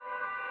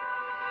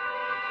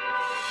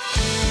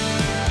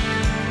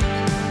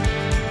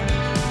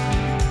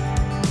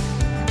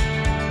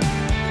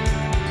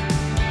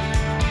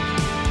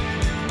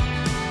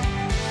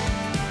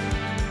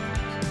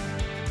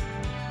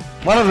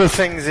One of the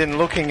things in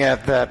looking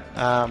at that,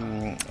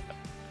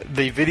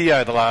 the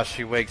video the last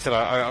few weeks that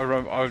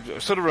I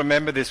sort of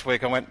remember this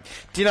week, I went,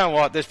 do you know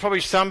what? There's probably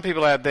some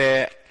people out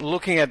there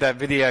looking at that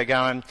video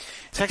going,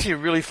 it's actually a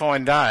really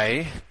fine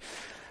day.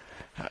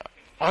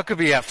 I could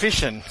be out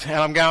fishing. And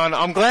I'm going,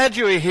 I'm glad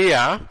you're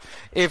here.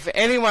 If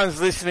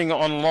anyone's listening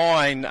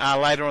online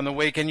later on the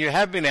week and you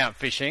have been out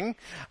fishing,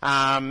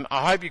 I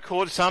hope you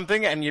caught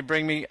something and you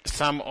bring me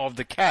some of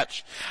the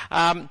catch.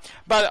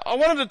 But I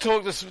wanted to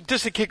talk,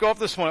 just to kick off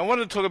this morning, I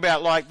wanted to talk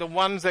about like the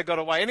ones that got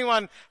away.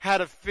 Anyone had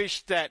a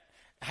fish that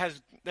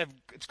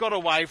it's got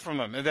away from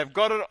them? They've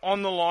got it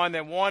on the line,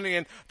 they're winding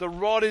in, the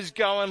rod is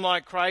going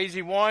like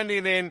crazy,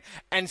 winding in,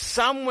 and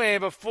somewhere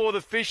before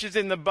the fish is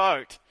in the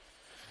boat,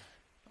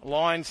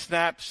 line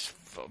snaps,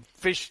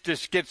 fish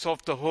just gets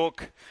off the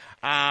hook,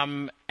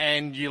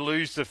 and you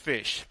lose the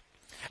fish.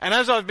 And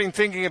as I've been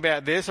thinking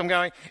about this, I'm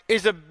going,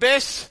 is it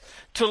best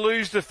to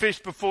lose the fish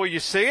before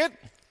you see it?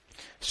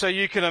 So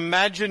you can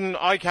imagine,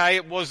 okay,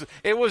 it was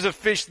a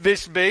fish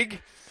this big,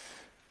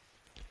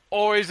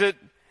 or is it,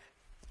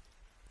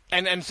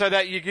 and so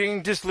that you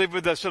can just live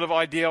with the sort of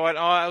idea, it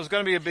was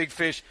going to be a big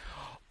fish,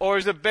 or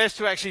is it best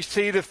to actually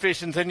see the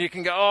fish and then you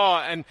can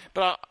go,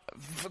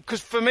 because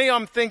for me,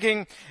 I'm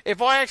thinking,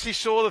 if I actually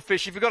saw the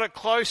fish, if you got it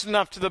close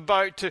enough to the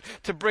boat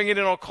to bring it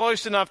in, or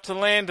close enough to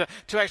land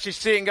to actually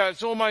see it and go,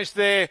 it's almost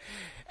there,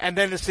 and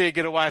then to see it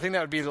get away, I think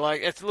that would be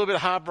like, it's a little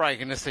bit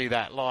heartbreaking to see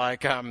that.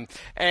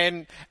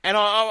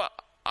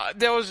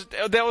 There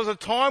was a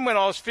time when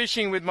I was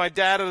fishing with my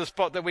dad at a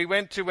spot that we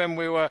went to when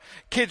we were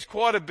kids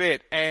quite a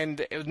bit,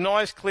 and it was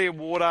nice clear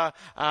water.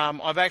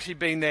 I've actually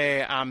been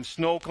there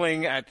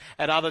snorkeling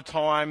at other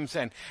times,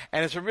 and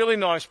it's a really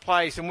nice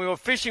place. And we were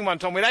fishing one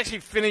time. We'd actually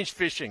finished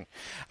fishing.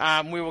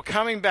 We were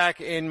coming back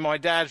in my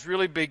dad's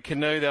really big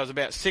canoe. There was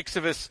about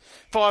 5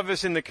 of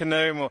us in the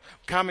canoe, and we were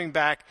coming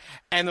back,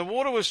 and the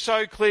water was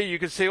so clear you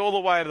could see all the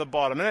way to the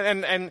bottom,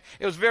 and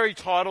it was very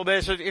tidal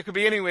there, so it could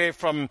be anywhere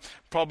from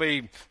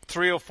probably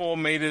 3 or 4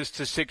 meters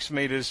to 6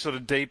 meters sort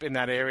of deep in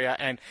that area,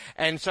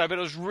 but it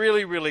was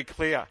really, really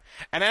clear.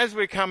 And as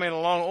we're coming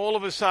along, all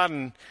of a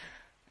sudden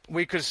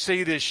we could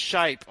see this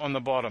shape on the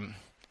bottom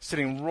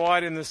sitting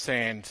right in the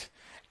sand,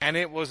 and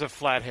it was a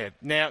flathead.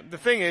 Now the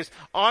thing is,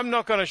 I'm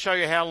not going to show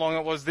you how long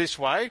it was this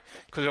way,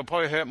 because it'll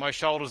probably hurt my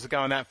shoulders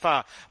going that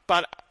far,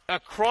 but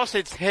across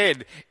its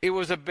head it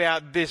was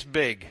about this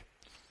big.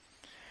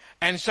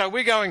 And so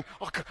we're going,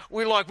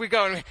 we've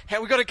got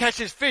to catch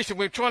this fish, and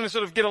we're trying to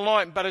sort of get a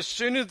line. But as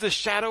soon as the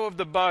shadow of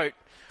the boat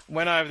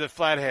went over the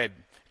flathead,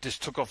 it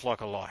just took off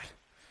like a light.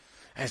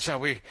 And so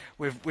we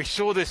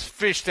saw this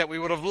fish that we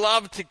would have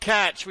loved to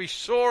catch. We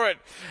saw it,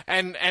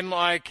 and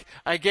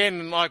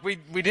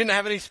we didn't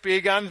have any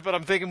spear guns, but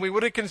I'm thinking we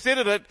would have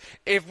considered it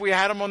if we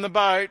had them on the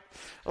boat.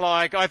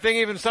 Like, I think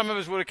even some of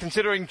us were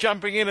considering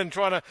jumping in and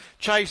trying to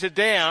chase it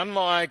down.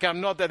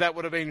 Not that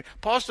would have been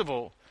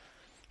possible.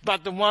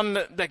 But the one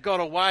that got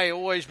away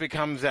always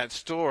becomes that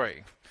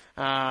story.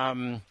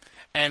 And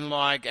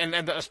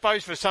I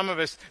suppose for some of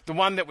us, the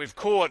one that we've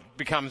caught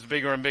becomes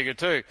bigger and bigger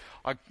too.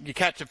 You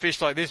catch a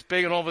fish like this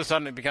big, and all of a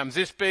sudden it becomes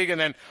this big,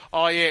 and then,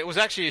 it was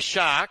actually a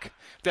shark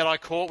that I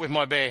caught with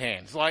my bare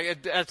hands.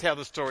 That's how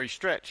the story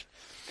stretched.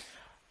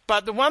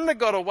 But the one that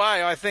got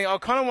away, I think I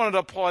kind of wanted to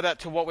apply that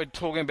to what we're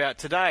talking about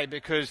today,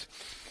 because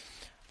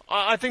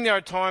I think there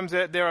are times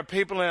that there are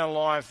people in our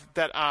life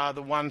that are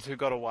the ones who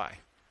got away.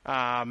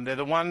 They're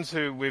the ones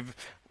who we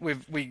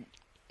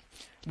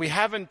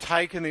haven't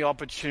taken the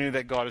opportunity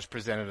that God has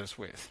presented us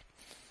with.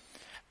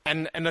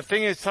 And the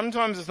thing is,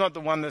 sometimes it's not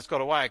the one that's got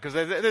away, because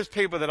there's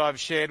people that I've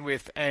shared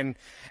with, and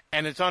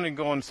it's only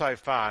gone so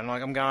far. And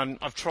I'm going,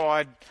 I've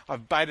tried,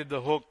 I've baited the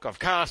hook, I've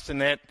cast the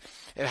net,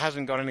 it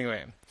hasn't gone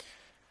anywhere.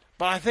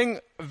 But I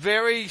think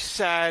very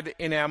sad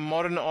in our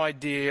modern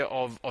idea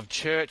of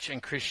church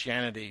and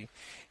Christianity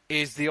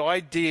is the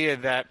idea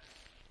that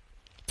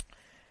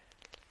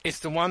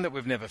it's the one that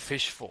we've never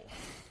fished for.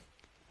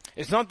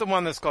 It's not the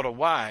one that's got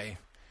away.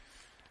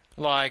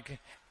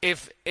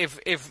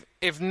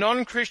 If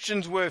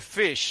non-Christians were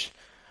fish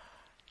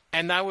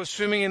and they were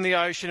swimming in the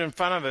ocean in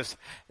front of us,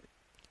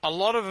 a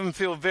lot of them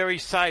feel very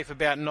safe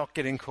about not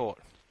getting caught,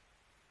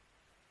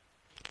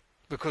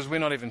 because we're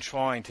not even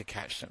trying to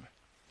catch them.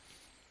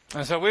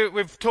 And so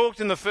we've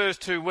talked in the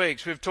first 2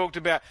 weeks, we've talked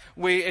about,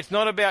 it's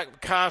not about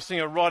casting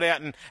a rod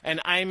out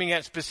and aiming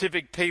at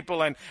specific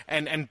people and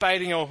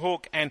baiting a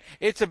hook, and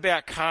it's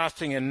about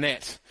casting a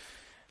net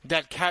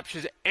that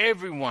captures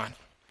everyone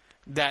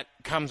that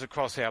comes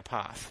across our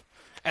path,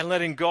 and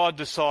letting God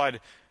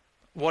decide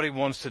what he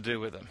wants to do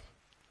with them.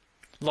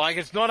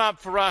 It's not up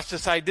for us to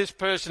say this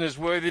person is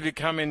worthy to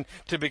come in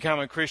to become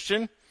a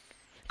Christian.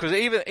 Because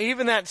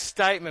even that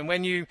statement,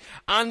 when you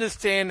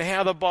understand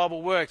how the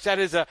Bible works, that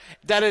is a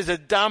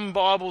dumb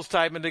Bible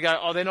statement to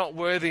go, they're not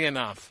worthy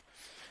enough.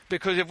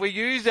 Because if we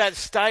use that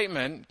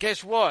statement,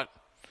 guess what?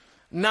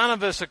 None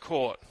of us are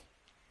caught.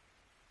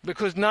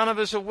 Because none of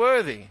us are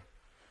worthy.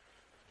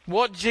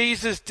 What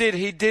Jesus did,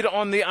 he did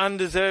on the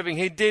undeserving.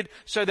 He did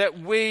so that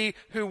we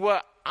who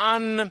were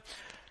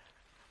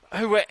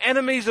who were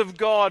enemies of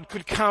God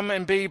could come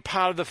and be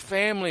part of the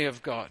family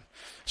of God.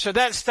 So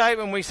that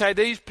statement, we say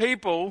these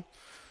people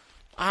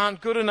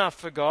aren't good enough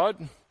for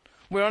God.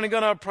 We're only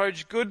going to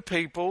approach good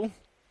people.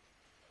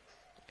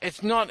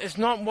 It's not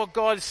what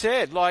God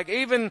said. Like,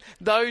 even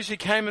those who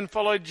came and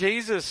followed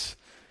Jesus,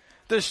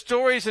 the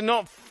stories are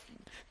not,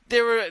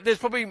 there's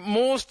probably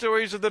more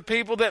stories of the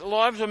people that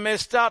lives were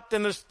messed up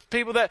than the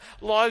people that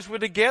lives were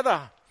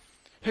together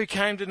who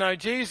came to know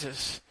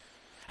Jesus.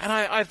 And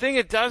I think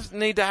it does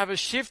need to have a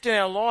shift in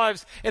our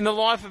lives, in the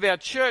life of our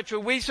church, where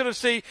we sort of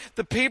see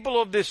the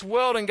people of this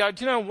world and go,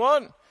 do you know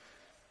what?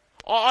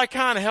 I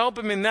can't help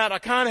them in that. I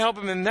can't help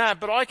them in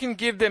that. But I can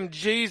give them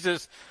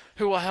Jesus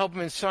who will help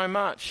them in so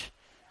much.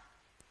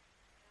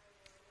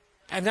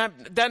 And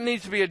that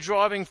needs to be a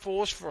driving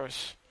force for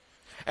us.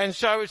 And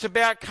so it's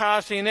about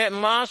casting a net.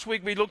 And last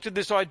week we looked at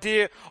this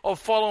idea of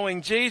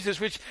following Jesus,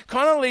 which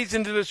kind of leads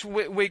into this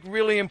week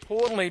really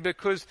importantly,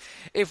 because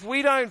if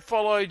we don't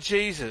follow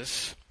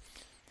Jesus,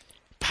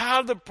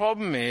 part of the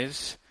problem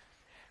is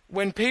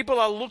when people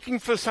are looking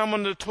for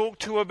someone to talk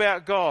to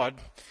about God,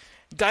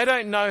 they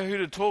don't know who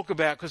to talk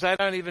about because they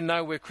don't even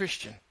know we're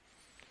Christian.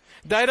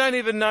 They don't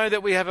even know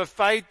that we have a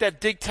faith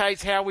that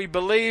dictates how we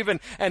believe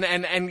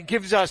and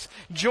gives us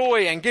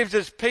joy and gives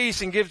us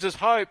peace and gives us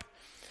hope.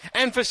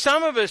 And for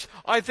some of us,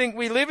 I think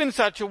we live in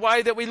such a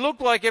way that we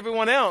look like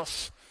everyone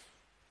else.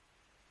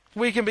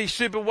 We can be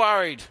super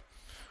worried.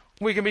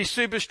 We can be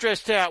super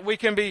stressed out. We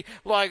can be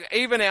like,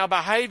 even our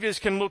behaviors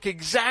can look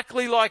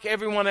exactly like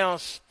everyone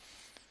else.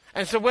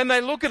 And so when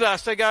they look at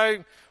us, they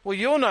go, well,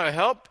 you're no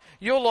help.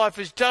 Your life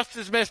is just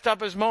as messed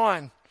up as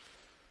mine.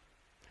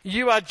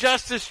 You are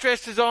just as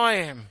stressed as I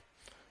am.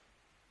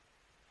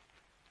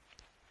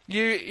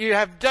 You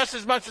have just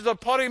as much of a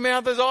potty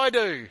mouth as I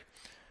do.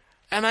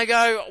 And they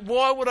go,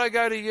 why would I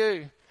go to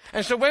you?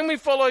 And so when we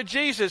follow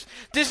Jesus,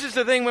 this is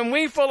the thing, when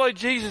we follow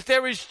Jesus,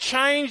 there is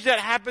change that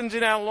happens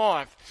in our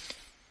life.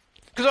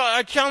 Because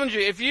I challenge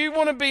you, if you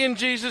want to be in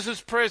Jesus'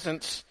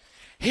 presence,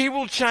 he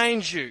will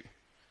change you.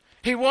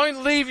 He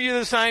won't leave you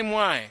the same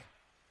way.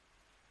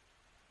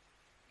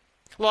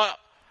 Like,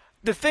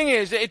 the thing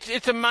is,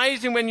 it's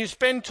amazing when you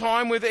spend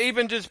time with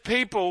even just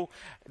people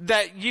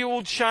that you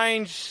will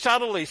change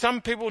subtly. Some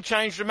people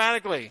change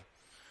dramatically.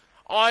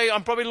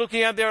 I'm probably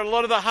looking out there, a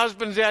lot of the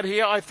husbands out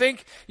here, I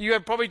think you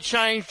have probably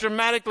changed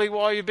dramatically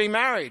while you've been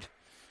married.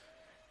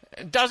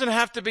 It doesn't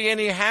have to be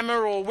any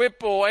hammer or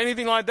whip or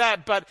anything like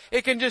that, but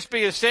it can just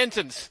be a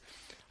sentence.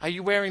 Are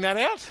you wearing that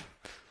out?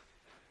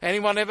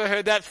 Anyone ever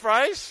heard that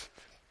phrase?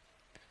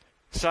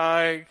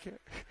 So,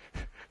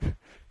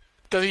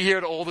 does he hear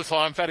it all the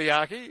time,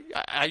 Fatiaki?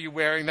 Are you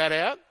wearing that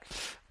out?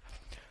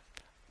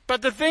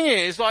 But the thing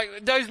is,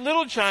 like, those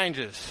little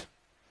changes,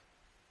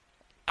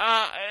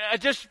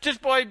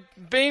 just by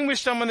being with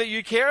someone that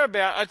you care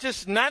about, are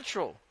just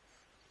natural.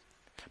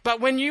 But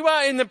when you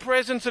are in the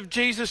presence of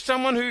Jesus,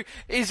 someone who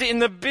is in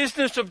the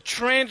business of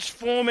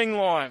transforming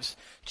lives,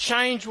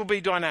 change will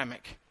be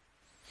dynamic.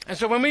 And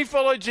so when we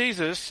follow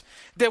Jesus,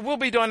 there will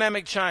be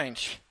dynamic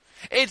change.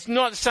 It's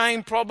not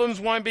saying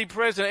problems won't be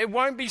present. It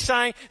won't be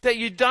saying that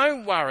you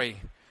don't worry.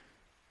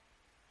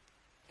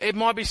 It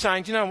might be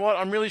saying, do you know what,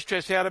 I'm really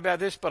stressed out about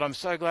this, but I'm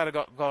so glad I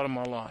got God in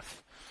my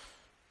life.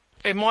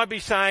 It might be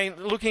saying,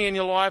 looking in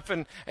your life,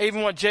 and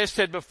even what Jess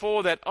said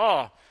before, that,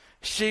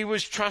 she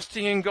was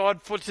trusting in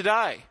God for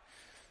today.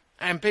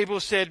 And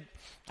people said,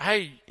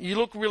 hey, you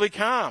look really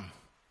calm.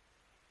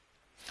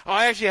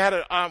 I actually had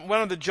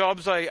one of the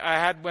jobs I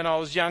had when I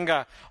was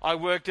younger. I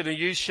worked at a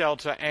youth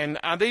shelter, and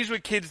these were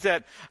kids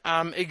that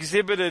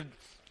exhibited,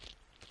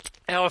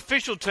 our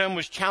official term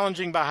was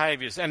challenging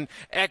behaviours, and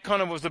that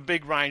kind of was a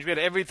big range. We had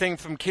everything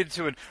from kids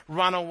who would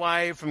run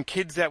away, from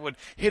kids that would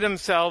hit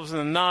themselves in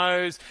the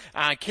nose,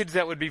 kids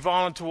that would be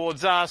violent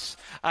towards us,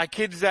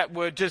 kids that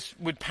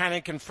would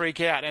panic and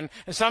freak out, and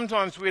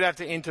sometimes we'd have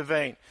to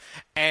intervene,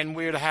 and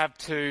we would have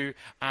to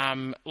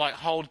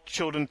hold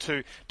children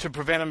to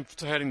prevent them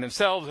from hurting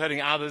themselves,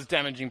 hurting others,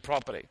 damaging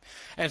property.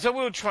 And so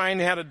we were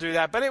trained how to do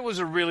that, but it was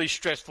a really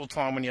stressful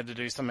time when you had to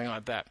do something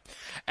like that.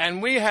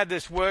 And we had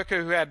this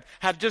worker who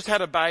had just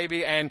had a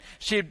baby, and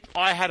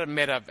I hadn't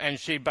met her,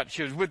 but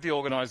she was with the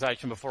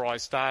organisation before I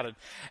started,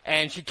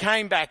 and she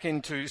came back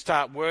in to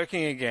start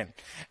working again.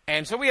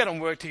 And so we hadn't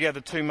worked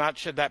together too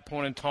much at that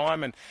point in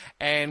time,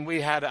 and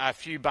we had a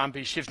few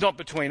bumpy shifts, not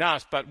between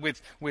us, but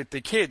with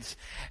the kids.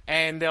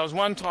 And there was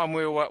one time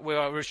we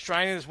were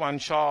restraining this one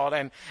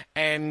child,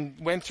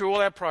 and went through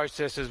all our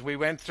processes. We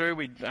went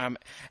through,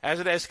 as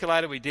it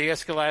escalated, we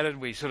de-escalated,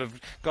 we sort of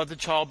got the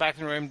child back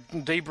in the room,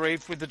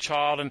 debriefed with the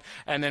child,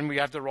 and then we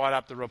have to write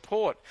up the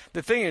report.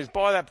 The thing is,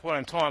 by that point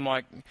in time,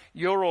 like,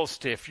 you're all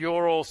stiff,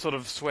 you're all sort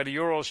of sweaty,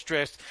 you're all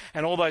stressed,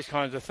 and all those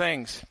kinds of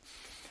things.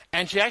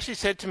 And she actually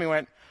said to me,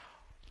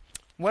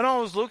 when I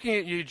was looking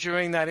at you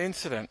during that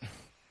incident,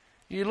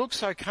 you look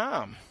so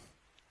calm.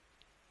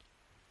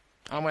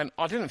 I went,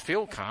 I didn't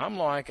feel calm,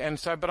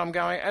 but I'm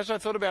going, as I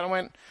thought about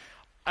it,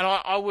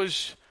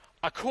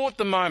 I caught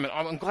the moment.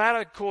 I'm glad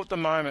I caught the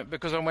moment,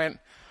 because I went,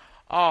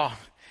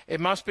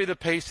 it must be the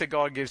peace that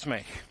God gives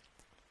me.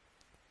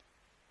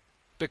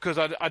 because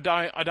I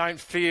don't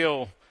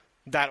feel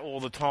that all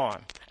the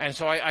time. And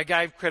so I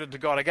gave credit to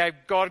God. I gave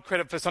God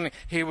credit for something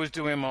he was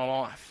doing in my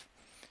life.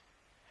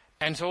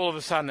 And so all of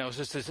a sudden there was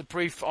just this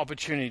brief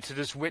opportunity to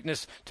just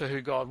witness to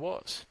who God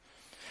was.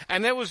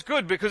 And that was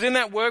good, because in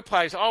that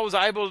workplace I was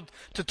able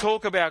to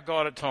talk about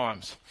God at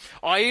times.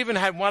 I even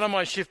had one of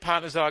my shift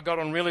partners that I got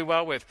on really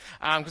well with,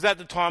 because at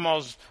the time I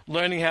was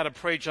learning how to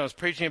preach, and I was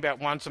preaching about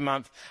once a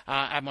month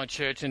at my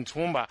church in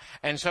Toowoomba.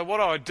 And so what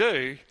I would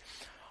do,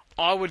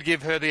 I would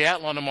give her the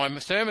outline of my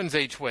sermons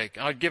each week.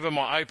 I'd give her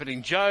my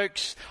opening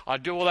jokes.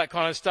 I'd do all that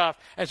kind of stuff.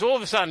 And so all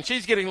of a sudden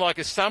she's getting like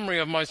a summary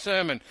of my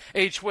sermon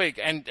each week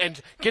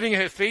and getting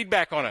her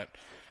feedback on it.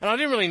 And I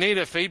didn't really need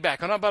her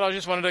feedback on it, but I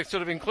just wanted to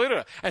sort of include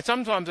her. And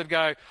sometimes I'd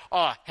go,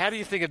 oh, how do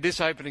you think of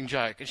this opening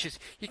joke? And she's,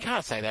 you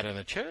can't say that in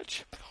a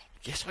church.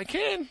 Yes, I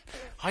can.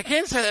 I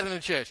can say that in a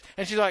church.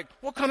 And she's like,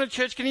 what kind of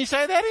church can you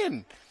say that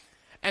in?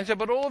 And so,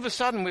 but all of a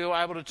sudden we were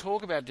able to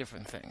talk about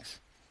different things.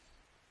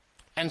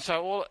 And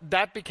so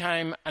that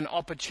became an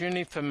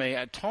opportunity for me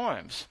at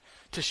times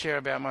to share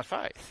about my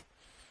faith.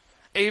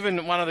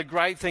 Even one of the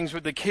great things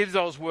with the kids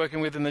I was working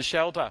with in the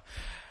shelter,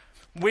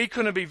 we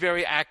couldn't be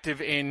very active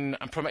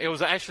it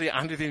was actually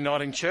under the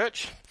Uniting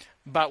Church,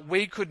 but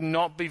we could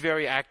not be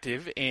very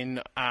active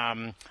in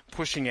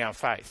pushing our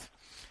faith.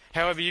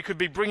 However, you could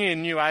be bringing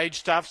in new age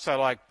stuff, so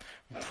like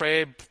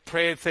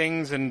prayer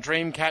things and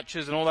dream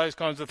catchers and all those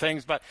kinds of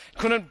things, but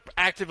couldn't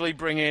actively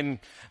bring in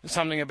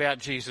something about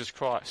Jesus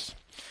Christ.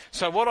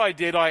 So what I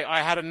did, we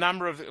had a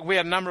number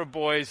of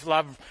boys,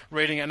 loved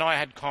reading, and I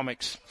had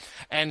comics.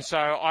 And so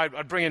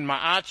I'd bring in my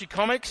Archie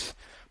comics,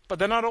 but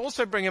then I'd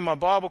also bring in my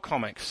Bible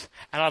comics,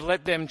 and I'd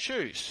let them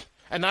choose.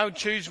 And they would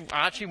choose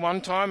Archie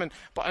one time, and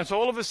so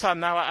all of a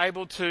sudden they were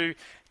able to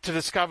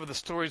discover the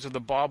stories of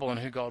the Bible and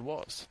who God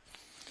was.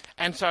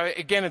 And so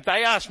again, if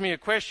they asked me a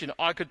question,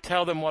 I could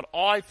tell them what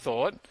I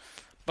thought,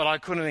 but I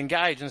couldn't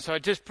engage. And so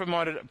it just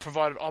provided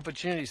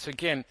opportunities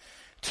again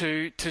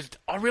to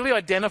really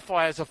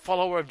identify as a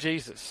follower of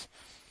Jesus.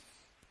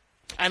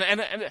 And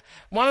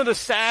one of the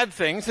sad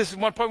things, this is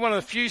probably one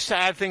of the few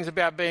sad things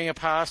about being a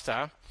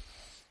pastor,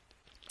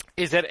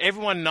 is that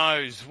everyone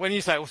knows when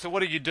you say, well, so what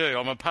do you do?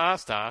 I'm a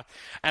pastor.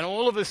 And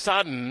all of a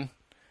sudden,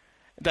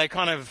 they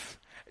kind of,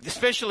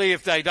 especially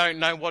if they don't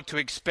know what to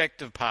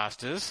expect of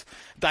pastors,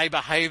 they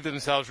behave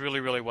themselves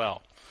really, really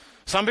well.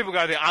 Some people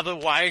go the other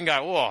way and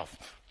go, oh,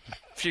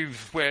 a few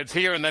words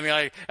here, and then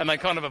they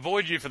kind of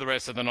avoid you for the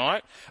rest of the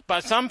night.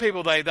 But some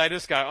people, they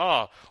just go,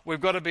 oh,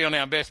 we've got to be on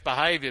our best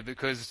behaviour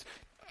because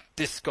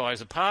this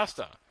guy's a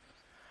pastor.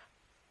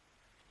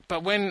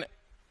 But when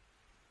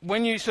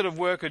you sort of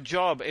work a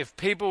job, if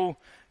people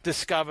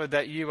discover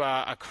that you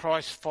are a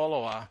Christ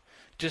follower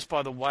just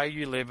by the way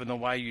you live and the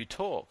way you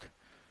talk,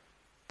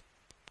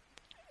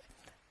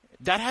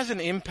 that has an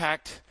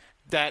impact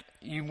that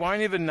you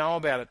won't even know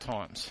about at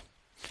times.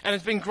 And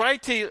it's been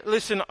great to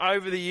listen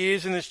over the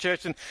years in this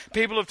church, and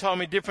people have told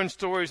me different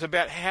stories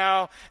about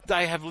how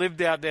they have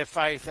lived out their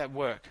faith at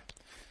work,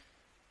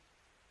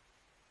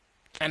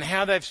 and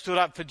how they've stood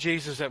up for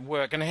Jesus at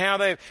work, and how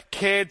they've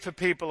cared for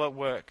people at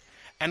work.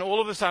 And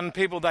all of a sudden,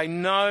 people, they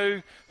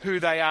know who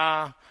they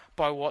are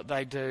by what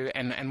they do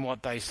and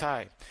what they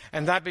say.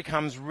 And that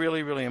becomes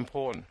really, really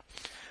important.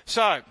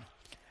 So,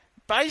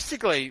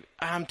 basically,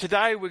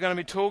 today we're going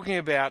to be talking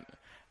about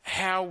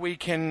how we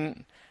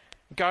can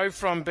go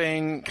from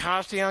being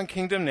casting on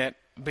kingdom net,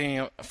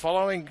 being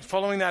following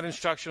that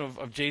instruction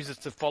of Jesus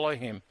to follow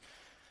him,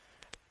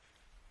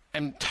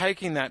 and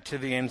taking that to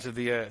the ends of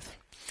the earth.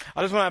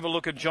 I just want to have a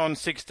look at John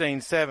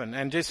 16:7,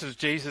 and this is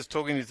Jesus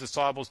talking to his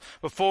disciples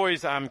before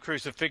his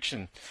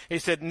crucifixion. He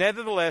said,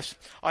 "Nevertheless,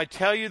 I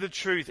tell you the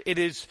truth, it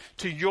is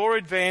to your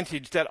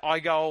advantage that I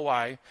go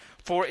away,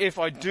 for if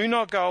I do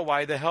not go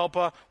away, the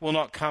Helper will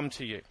not come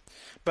to you.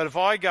 But if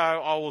I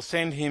go, I will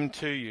send him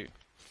to you."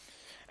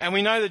 And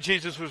we know that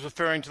Jesus was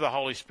referring to the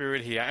Holy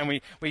Spirit here,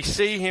 and we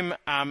see him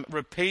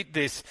repeat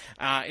this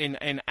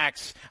in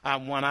Acts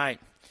 1:8.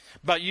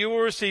 "But you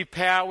will receive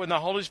power when the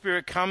Holy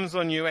Spirit comes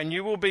on you, and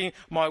you will be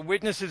my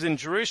witnesses in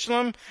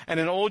Jerusalem and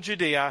in all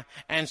Judea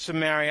and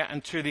Samaria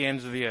and to the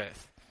ends of the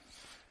earth."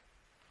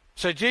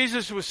 So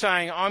Jesus was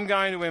saying, I'm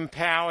going to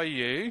empower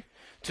you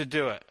to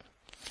do it.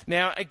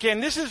 Now,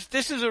 again, this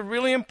is a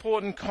really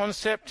important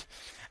concept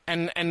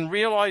and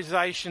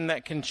realization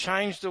that can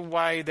change the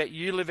way that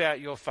you live out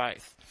your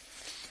faith.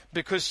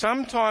 Because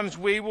sometimes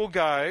we will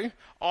go,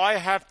 I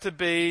have to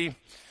be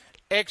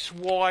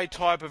XY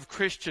type of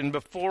Christian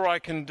before I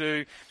can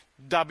do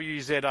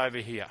WZ over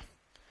here.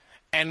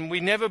 And we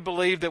never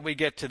believe that we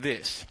get to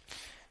this.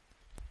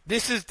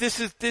 This is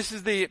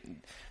the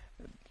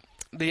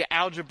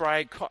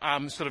algebraic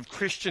sort of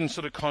Christian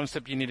sort of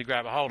concept you need to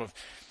grab a hold of.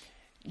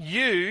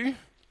 You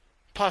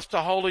plus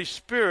the Holy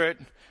Spirit,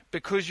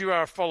 because you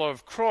are a follower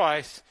of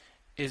Christ,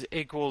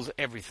 equals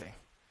everything.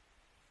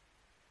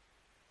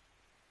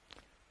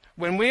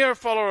 When we are a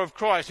follower of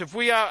Christ, if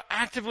we are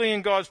actively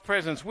in God's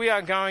presence, we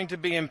are going to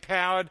be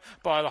empowered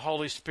by the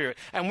Holy Spirit.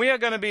 And we are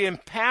going to be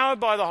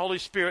empowered by the Holy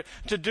Spirit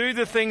to do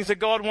the things that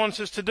God wants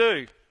us to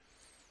do.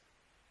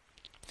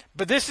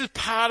 But this is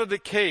part of the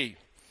key.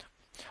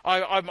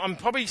 I'm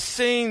probably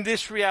seeing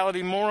this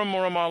reality more and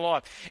more in my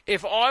life.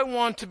 If I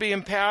want to be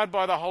empowered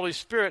by the Holy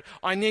Spirit,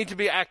 I need to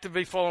be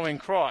actively following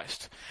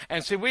Christ.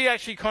 And so we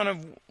actually kind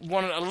of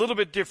want it a little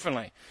bit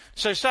differently.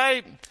 So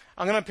say,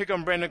 I'm going to pick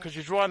on Brenda because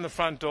she's right in the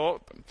front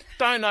door.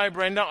 Don't know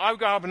Brenda. I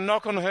go up and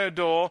knock on her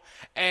door,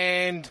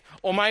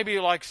 or maybe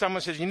like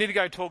someone says, you need to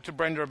go talk to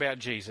Brenda about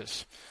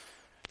Jesus.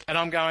 And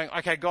I'm going,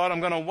 okay, God, I'm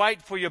going to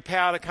wait for your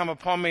power to come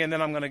upon me, and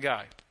then I'm going to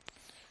go.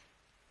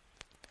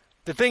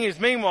 The thing is,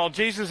 meanwhile,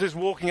 Jesus is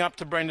walking up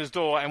to Brenda's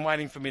door and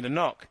waiting for me to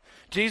knock.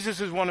 Jesus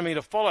is wanting me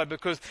to follow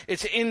because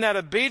it's in that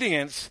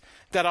obedience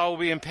that I will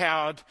be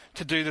empowered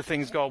to do the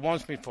things God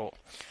wants me for.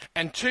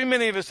 And too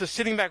many of us are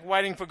sitting back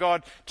waiting for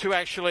God to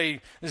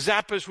actually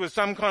zap us with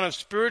some kind of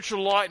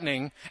spiritual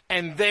lightning,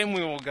 and then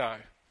we will go.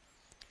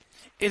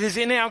 It is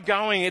in our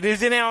going, it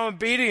is in our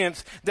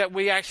obedience that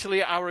we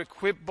actually are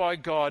equipped by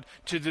God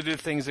to do the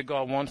things that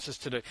God wants us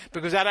to do,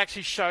 because that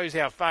actually shows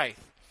our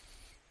faith.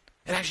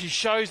 It actually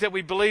shows that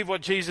we believe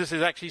what Jesus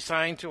is actually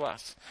saying to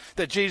us.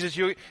 That Jesus,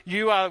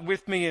 you are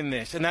with me in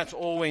this, and that's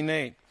all we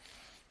need.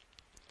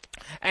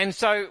 And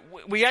so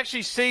we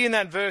actually see in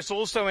that verse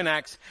also in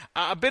Acts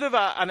a bit of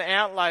an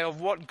outlay of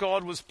what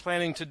God was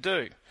planning to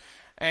do.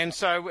 And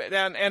so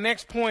our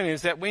next point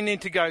is that we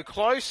need to go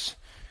close,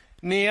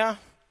 near,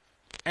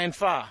 and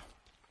far.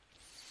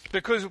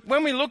 Because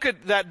when we look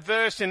at that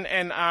verse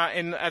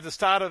at the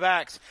start of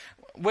Acts,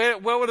 what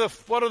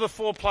are the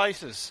four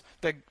places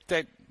that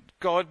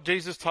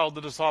Jesus told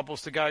the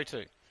disciples to go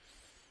to?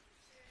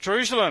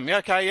 Jerusalem,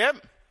 okay, yep.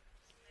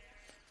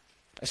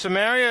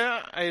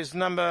 Samaria is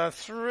number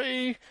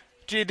 3,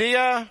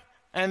 Judea,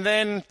 and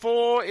then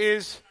 4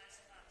 is,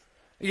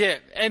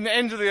 and the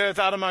end of the earth,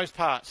 uttermost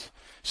parts.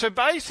 So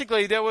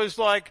basically there was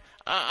like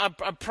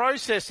a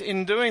process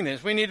in doing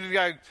this. We needed to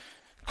go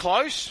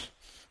close,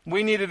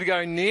 we needed to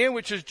go near,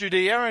 which is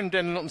Judea and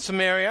then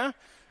Samaria,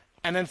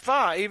 and then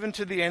far, even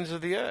to the ends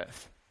of the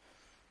earth.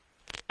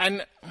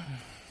 And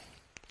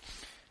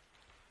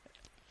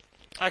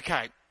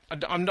okay,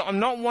 I'm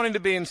not wanting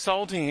to be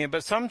insulting here,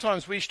 but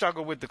sometimes we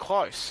struggle with the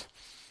close.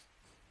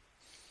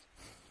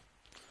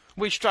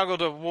 We struggle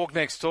to walk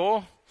next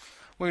door.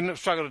 We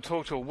struggle to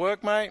talk to a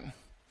workmate.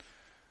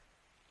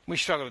 We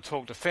struggle to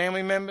talk to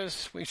family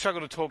members. We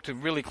struggle to talk to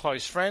really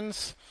close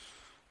friends.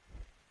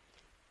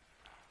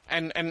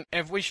 And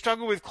if we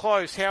struggle with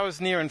close, how is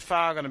near and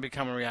far going to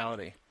become a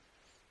reality?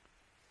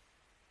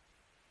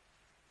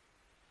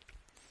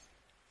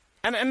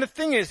 And the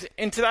thing is,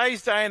 in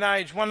today's day and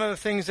age, one of the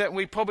things that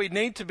we probably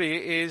need to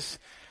be is,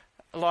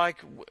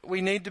 like,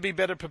 we need to be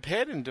better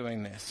prepared in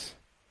doing this.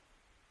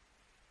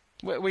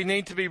 We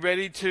need to be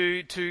ready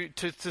to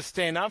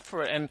stand up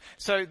for it. And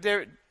so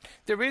there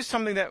is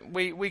something that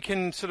we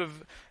can sort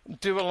of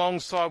do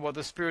alongside what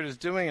the Spirit is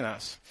doing in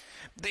us.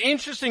 The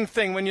interesting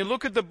thing, when you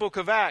look at the book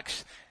of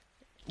Acts,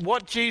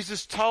 what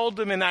Jesus told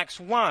them in Acts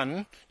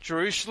 1,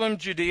 Jerusalem,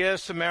 Judea,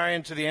 Samaria,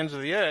 and to the ends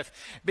of the earth,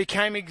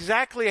 became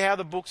exactly how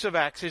the books of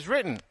Acts is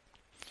written.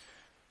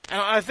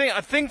 And I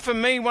think for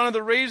me, one of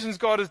the reasons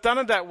God has done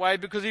it that way,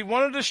 because he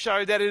wanted to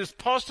show that it is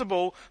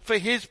possible for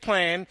his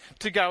plan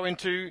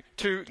to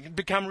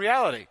become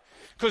reality.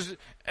 Because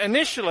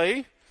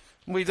initially,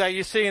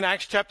 you see in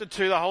Acts chapter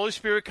 2, the Holy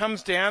Spirit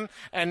comes down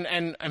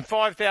and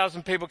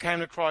 5,000 people came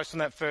to Christ on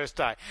that first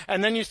day.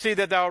 And then you see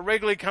that they were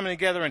regularly coming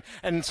together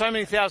and so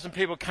many thousand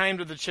people came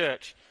to the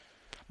church.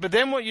 But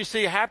then what you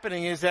see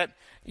happening is that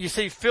you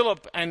see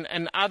Philip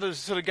and others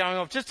sort of going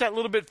off just that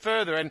little bit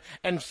further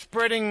and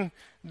spreading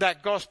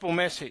that gospel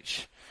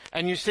message.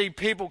 And you see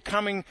people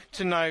coming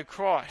to know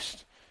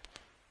Christ.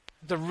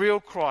 The real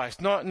Christ,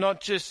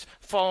 not just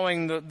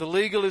following the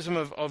legalism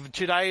of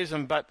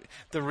Judaism, but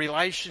the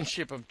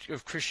relationship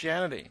of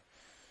Christianity.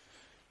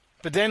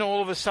 But then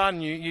all of a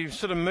sudden you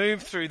sort of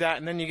move through that,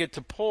 and then you get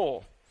to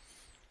Paul.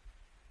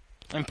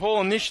 And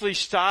Paul initially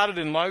started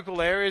in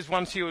local areas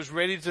once he was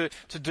ready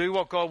to do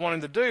what God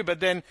wanted to do, but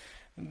then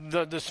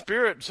the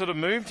Spirit sort of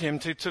moved him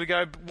to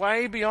go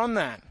way beyond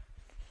that.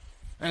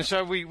 And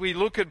so we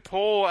look at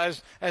Paul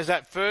as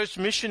that first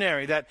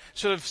missionary that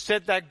sort of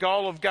set that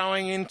goal of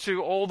going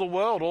into all the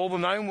world, all the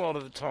known world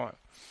at the time.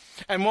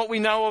 And what we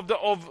know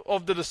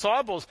of the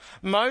disciples,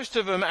 most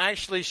of them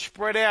actually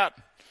spread out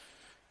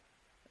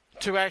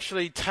to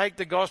actually take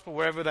the gospel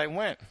wherever they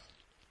went.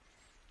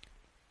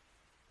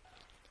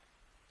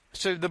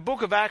 So the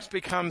book of Acts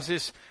becomes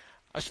this,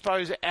 I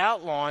suppose,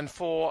 outline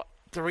for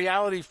the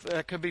reality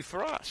that could be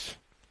for us.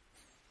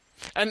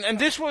 And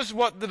this was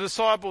what the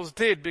disciples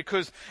did,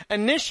 because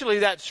initially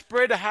that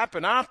spread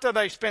happened. After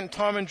they spent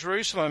time in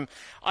Jerusalem,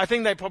 I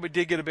think they probably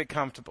did get a bit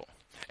comfortable.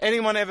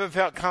 Anyone ever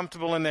felt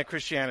comfortable in their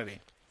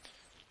Christianity?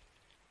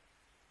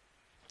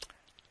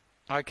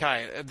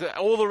 Okay,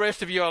 all the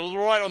rest of you are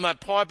right on that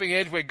piping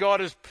edge where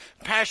God is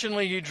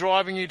passionately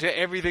driving you to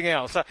everything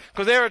else.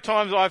 Because there are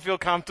times I feel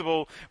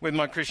comfortable with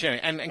my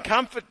Christianity. And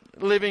comfort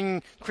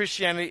living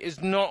Christianity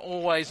is not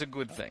always a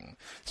good thing.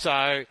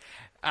 So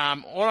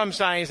what I'm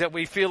saying is that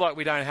we feel like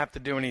we don't have to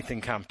do anything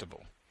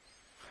comfortable.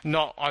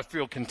 Not I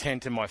feel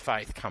content in my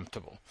faith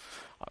comfortable.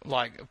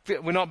 Like,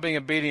 we're not being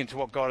obedient to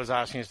what God is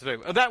asking us to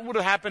do. That would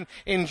have happened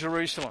in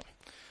Jerusalem.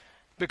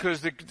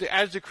 Because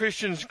as the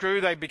Christians grew,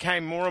 they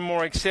became more and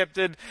more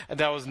accepted, and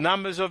there was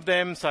numbers of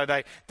them. So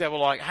they were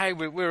like, hey,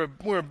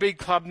 we're a big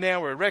club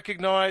now, we're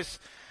recognised.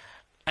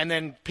 And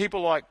then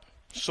people like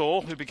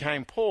Saul, who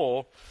became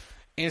Paul,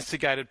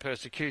 instigated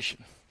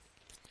persecution.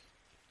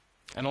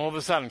 And all of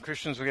a sudden,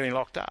 Christians were getting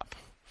locked up.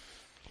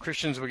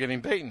 Christians were getting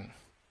beaten.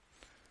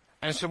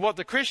 And so what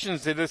the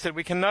Christians did, they said,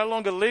 we can no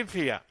longer live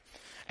here.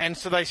 And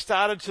so they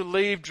started to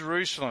leave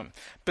Jerusalem.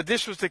 But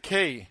this was the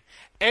key.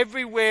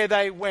 Everywhere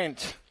they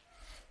went,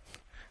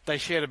 they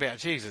shared about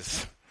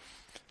Jesus.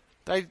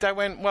 They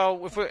went,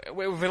 well, if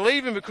we're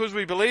leaving because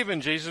we believe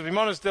in Jesus, we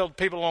might as well tell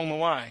people along the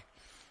way.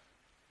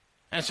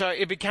 And so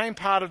it became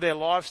part of their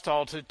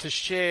lifestyle to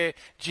share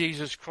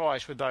Jesus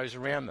Christ with those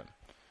around them.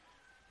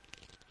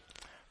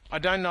 I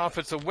don't know if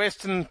it's a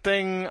Western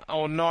thing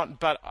or not,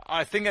 but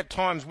I think at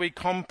times we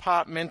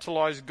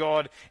compartmentalize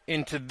God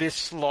into this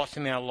slot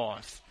in our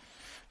life.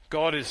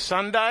 God is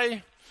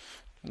Sunday,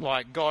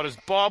 like God is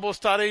Bible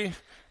study,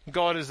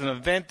 God is an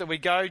event that we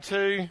go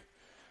to,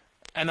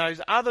 and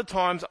those other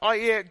times,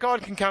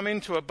 God can come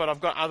into it, but I've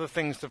got other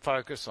things to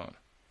focus on.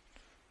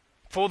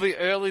 For the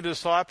early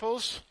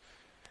disciples,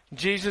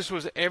 Jesus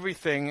was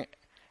everything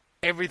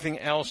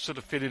else sort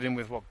of fitted in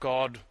with what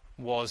God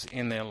was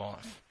in their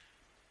life.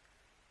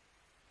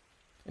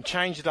 It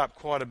changed it up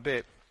quite a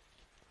bit.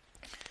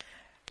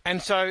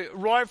 And so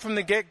right from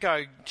the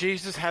get-go,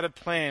 Jesus had a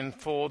plan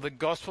for the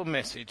gospel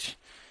message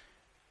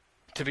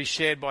to be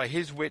shared by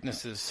his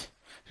witnesses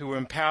who were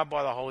empowered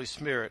by the Holy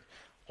Spirit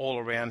all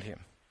around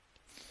him.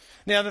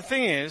 Now the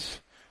thing is,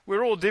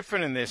 we're all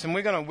different in this, and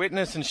we're going to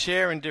witness and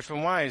share in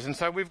different ways. And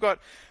so we've got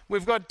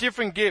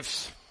different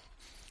gifts,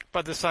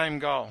 but the same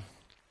goal.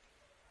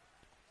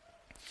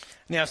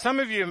 Now some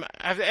of you,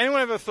 have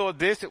anyone ever thought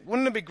this?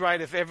 Wouldn't it be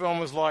great if everyone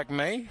was like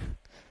me?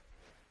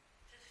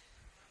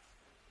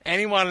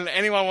 Anyone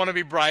want to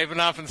be brave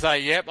enough and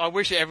say, yep, I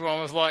wish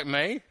everyone was like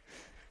me?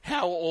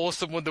 How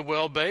awesome would the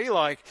world be?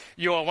 Like,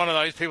 you are one of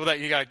those people that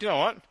you go, do you know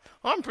what?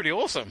 I'm pretty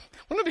awesome.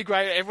 Wouldn't it be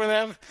great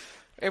if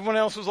everyone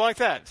else was like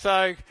that?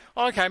 So,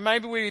 okay,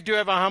 maybe we do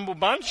have a humble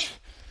bunch.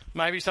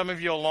 Maybe some of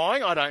you are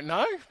lying, I don't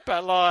know.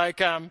 But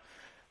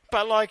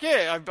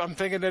yeah, I'm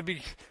thinking it'd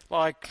be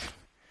like,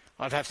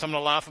 I'd have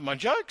someone to laugh at my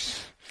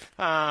jokes.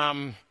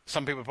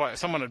 Someone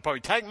would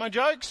probably take my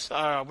jokes.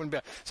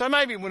 So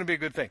maybe it wouldn't be a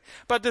good thing.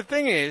 But the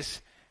thing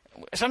is,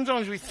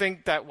 sometimes we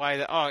think that way,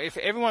 that, if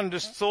everyone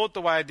just thought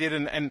the way I did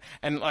and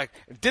like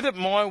did it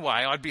my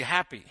way, I'd be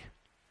happy.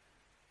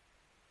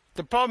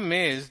 The problem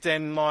is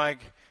then, like,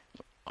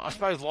 I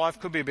suppose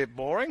life could be a bit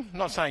boring. I'm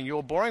not saying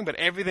you're boring, but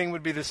everything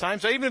would be the same.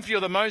 So even if you're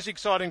the most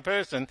exciting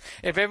person,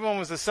 if everyone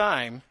was the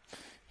same,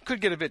 it could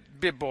get a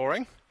bit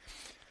boring.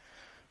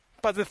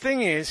 But the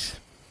thing is,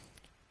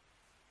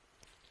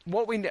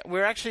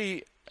 we're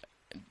actually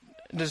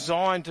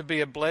designed to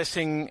be a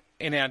blessing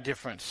in our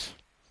difference.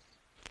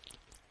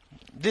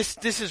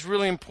 This is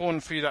really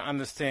important for you to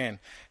understand.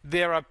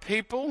 There are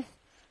people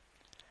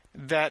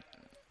that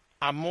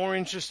are more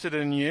interested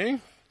in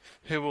you,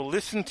 who will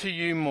listen to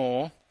you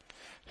more,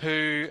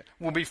 who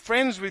will be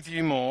friends with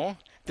you more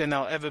than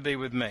they'll ever be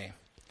with me.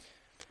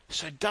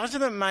 So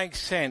doesn't it make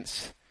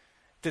sense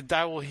that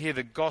they will hear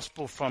the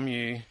gospel from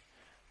you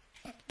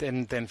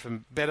better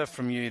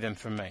from you than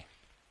from me?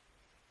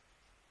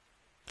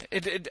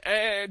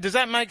 Does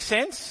that make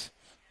sense?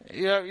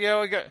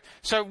 Yeah.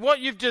 So what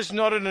you've just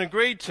nodded and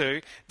agreed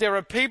to, there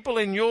are people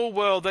in your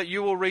world that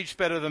you will reach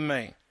better than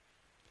me.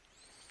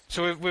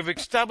 So we've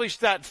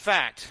established that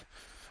fact,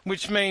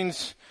 which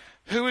means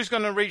who is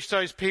going to reach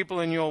those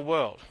people in your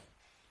world?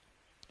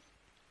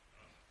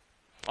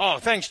 Oh,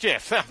 thanks,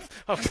 Jeff.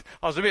 I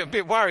was a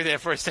bit worried there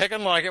for a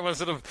second, like it was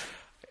sort of.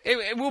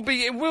 It will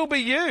be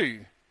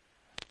you.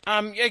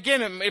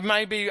 Again, it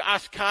may be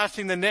us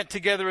casting the net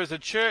together as a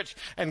church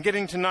and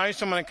getting to know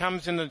someone that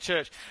comes into the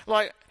church.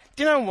 Like,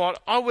 do you know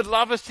what? I would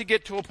love us to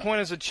get to a point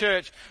as a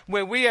church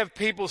where we have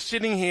people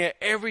sitting here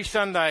every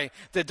Sunday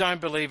that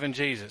don't believe in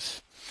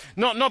Jesus.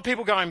 Not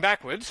people going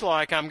backwards,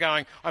 like I'm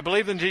going, I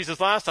believed in Jesus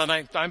last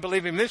Sunday, don't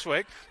believe him this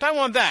week. Don't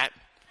want that.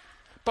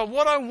 But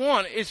what I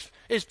want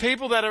is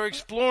people that are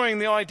exploring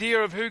the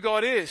idea of who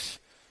God is.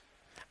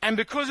 And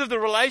because of the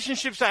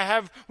relationships I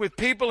have with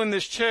people in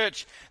this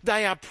church,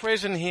 they are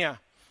present here.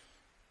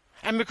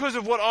 And because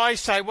of what I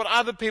say, what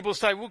other people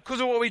say, because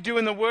of what we do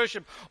in the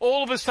worship,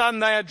 all of a sudden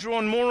they are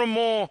drawn more and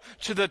more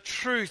to the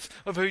truth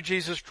of who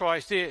Jesus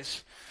Christ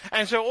is.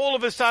 And so all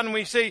of a sudden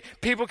we see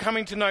people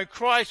coming to know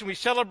Christ and we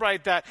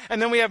celebrate that. And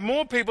then we have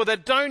more people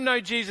that don't know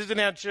Jesus in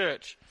our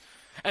church.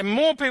 And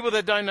more people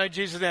that don't know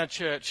Jesus in our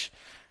church.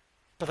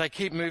 But they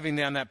keep moving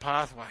down that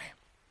pathway.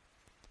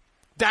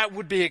 That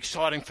would be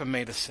exciting for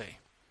me to see.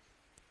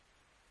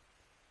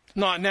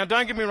 No, now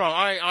don't get me wrong.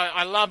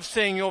 I love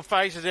seeing your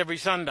faces every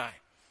Sunday.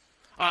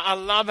 I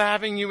love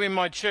having you in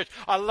my church.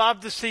 I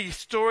love to see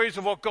stories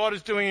of what God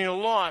is doing in your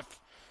life.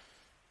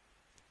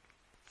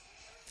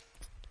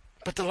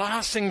 But the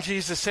last thing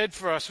Jesus said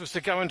for us was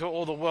to go into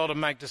all the world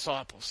and make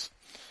disciples.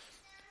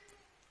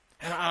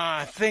 And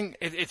I think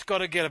it's got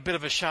to get a bit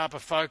of a sharper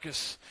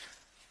focus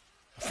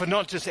for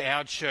not just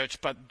our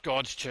church, but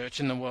God's church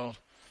in the world.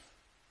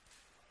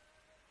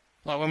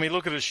 Like when we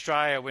look at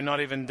Australia, we're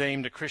not even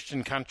deemed a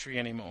Christian country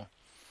anymore.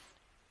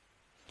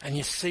 And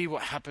you see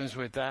what happens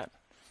with that.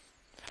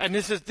 And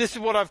this is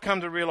what I've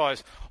come to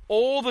realize.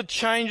 All the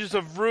changes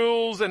of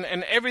rules and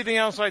everything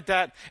else like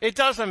that, it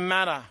doesn't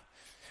matter.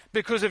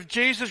 Because if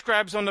Jesus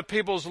grabs onto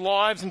people's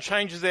lives and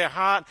changes their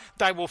heart,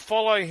 they will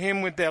follow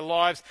him with their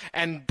lives,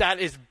 and that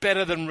is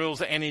better than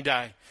rules any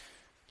day.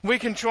 We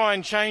can try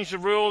and change the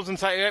rules and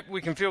say, yep,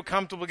 we can feel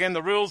comfortable again.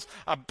 The rules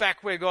are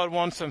back where God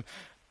wants them.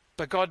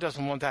 But God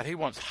doesn't want that. He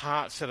wants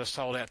hearts that are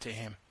sold out to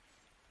him.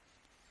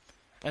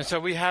 And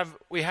so we have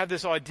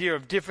this idea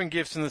of different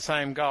gifts in the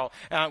same goal.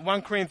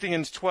 1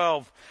 Corinthians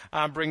 12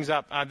 brings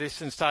up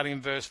this, and starting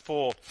in verse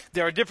 4.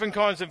 There are different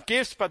kinds of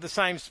gifts, but the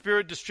same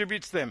Spirit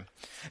distributes them.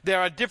 There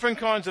are different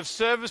kinds of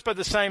service, but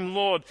the same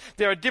Lord.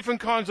 There are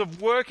different kinds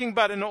of working,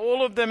 but in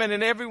all of them and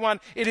in everyone,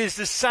 it is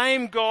the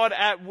same God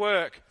at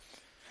work.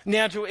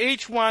 Now to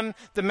each one,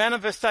 the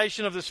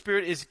manifestation of the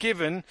Spirit is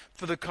given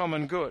for the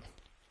common good.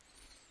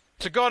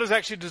 So God has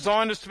actually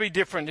designed us to be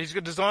different. He's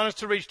designed us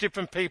to reach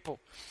different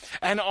people.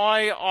 And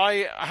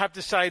I have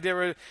to say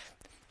there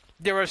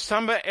are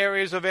some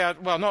areas of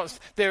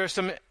there are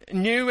some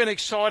new and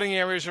exciting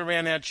areas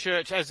around our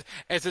church as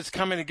it's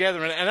coming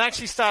together. And it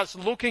actually starts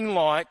looking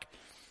like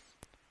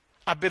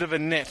a bit of a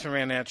net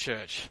around our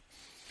church.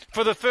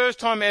 For the first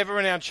time ever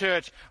in our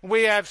church,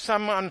 we have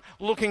someone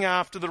looking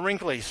after the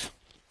wrinklies.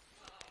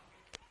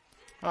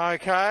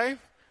 Okay?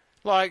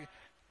 Like,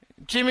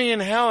 Jimmy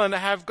and Helen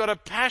have got a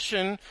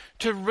passion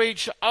to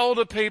reach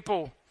older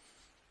people.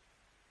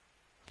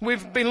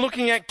 We've been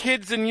looking at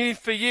kids and youth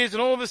for years,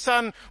 and all of a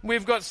sudden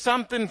we've got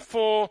something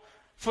for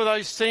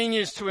those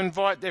seniors to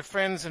invite their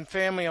friends and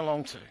family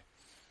along to.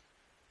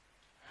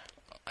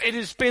 It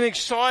has been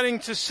exciting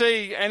to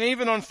see, and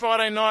even on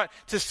Friday night,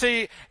 to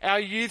see our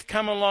youth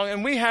come along.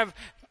 And we have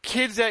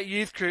kids at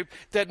youth group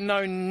that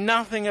know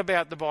nothing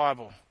about the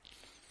Bible.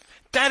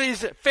 That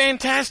is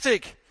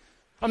fantastic.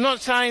 I'm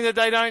not saying that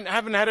they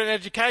haven't had an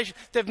education.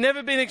 They've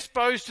never been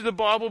exposed to the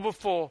Bible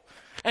before.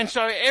 And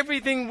so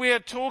everything we are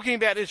talking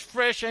about is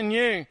fresh and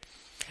new.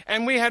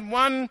 And we had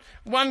one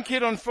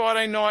kid on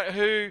Friday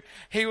night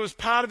he was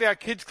part of our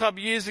kids club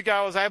years ago.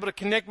 I was able to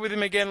connect with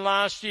him again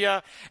last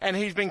year, and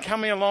he's been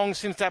coming along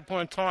since that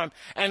point in time.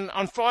 And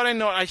on Friday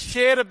night, I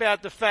shared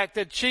about the fact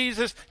that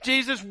Jesus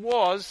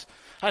was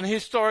an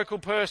historical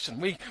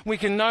person. We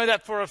can know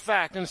that for a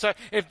fact. And so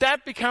if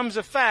that becomes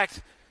a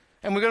fact,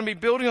 and we're going to be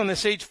building on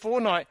this each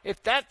fortnight,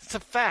 if that's a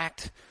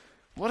fact,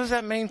 what does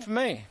that mean for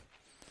me?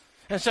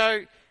 And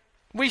so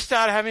we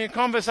started having a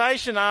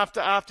conversation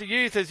after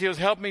youth as he was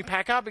helping me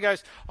pack up. He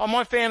goes,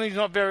 my family's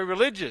not very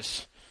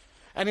religious.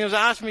 And he was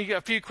asking me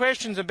a few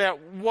questions about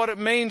what it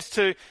means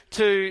to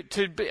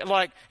be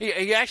like,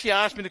 he actually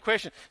asked me the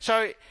question,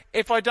 so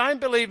if I don't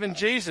believe in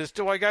Jesus,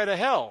 do I go to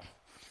hell?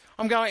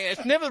 I'm going,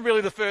 it's never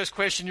really the first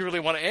question you really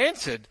want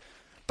answered.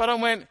 But I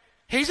went,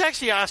 he's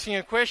actually asking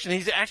a question.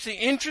 He's actually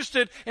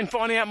interested in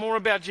finding out more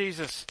about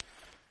Jesus.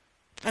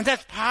 And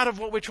that's part of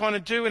what we're trying to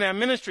do in our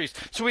ministries.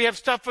 So we have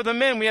stuff for the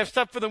men, we have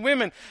stuff for the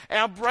women.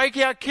 Our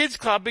Breakout Kids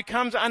Club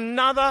becomes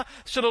another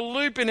sort of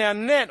loop in our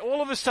net.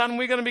 All of a sudden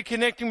we're going to be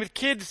connecting with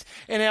kids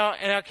in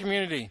our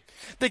community.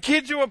 The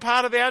kids who are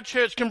part of our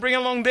church can bring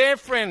along their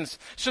friends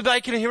so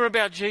they can hear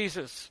about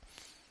Jesus.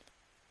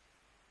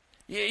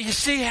 You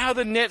see how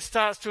the net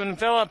starts to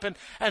envelop,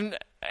 and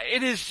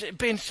it has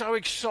been so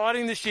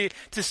exciting this year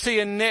to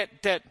see a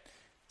net that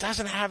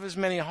doesn't have as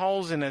many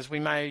holes in as we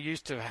may have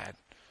used to have had.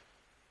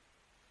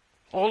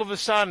 All of a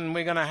sudden,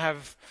 we're going to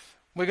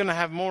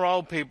have more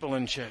old people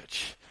in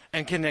church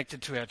and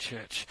connected to our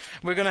church.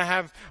 We're going to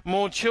have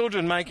more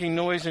children making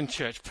noise in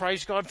church.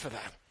 Praise God for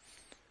that.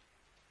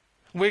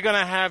 We're going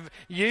to have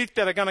youth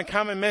that are going to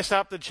come and mess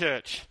up the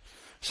church.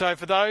 So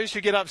for those who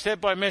get upset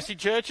by messy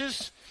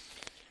churches,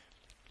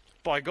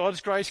 by God's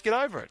grace, get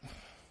over it.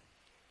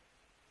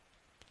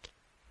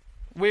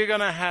 We're going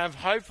to have,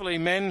 hopefully,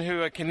 men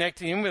who are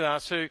connecting in with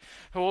us who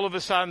all of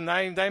a sudden,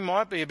 they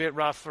might be a bit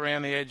rough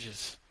around the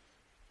edges.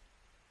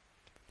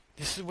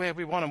 This is where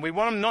we want them. We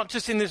want them not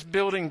just in this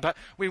building, but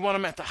we want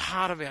them at the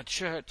heart of our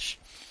church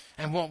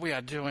and what we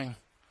are doing.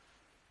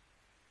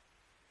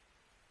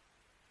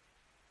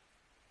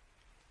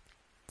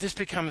 This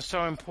becomes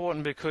so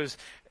important because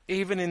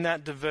even in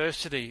that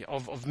diversity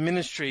of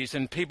ministries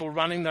and people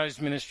running those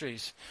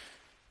ministries,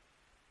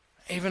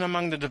 even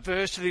among the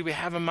diversity we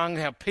have among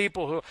our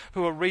people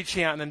who are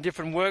reaching out in the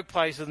different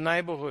workplaces,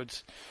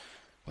 neighborhoods,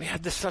 we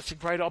had such a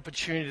great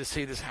opportunity to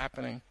see this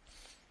happening.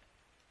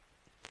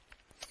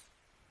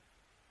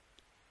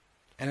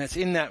 And it's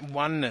in that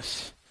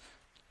oneness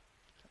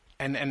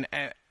and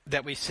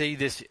that we see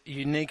this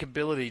unique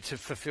ability to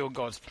fulfill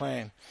God's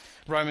plan.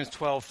 Romans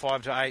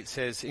 12:5-8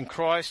 says, in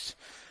Christ,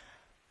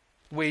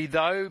 we,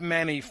 though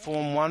many,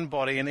 form one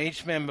body, and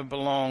each member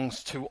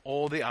belongs to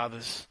all the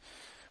others.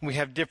 We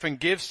have different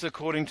gifts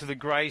according to the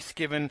grace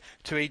given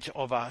to each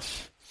of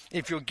us.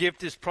 If your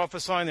gift is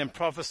prophesying, then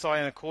prophesy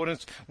in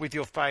accordance with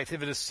your faith.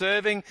 If it is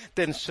serving,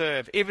 then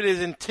serve. If it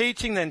is in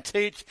teaching, then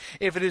teach.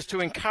 If it is to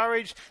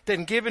encourage,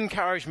 then give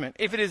encouragement.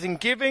 If it is in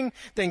giving,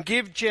 then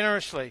give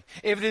generously.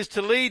 If it is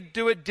to lead,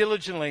 do it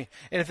diligently.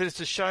 And if it is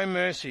to show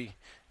mercy,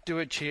 do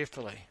it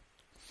cheerfully.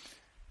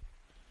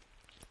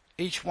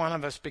 Each one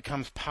of us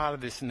becomes part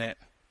of this net.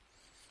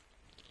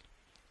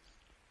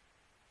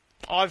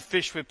 I've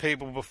fished with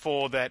people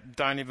before that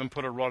don't even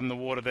put a rod in the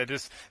water. They're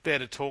just there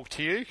to talk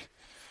to you.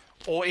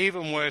 Or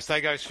even worse, they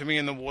go swimming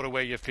in the water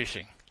where you're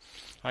fishing.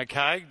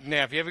 Okay?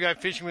 Now, if you ever go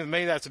fishing with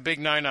me, that's a big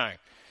no-no.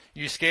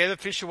 You scare the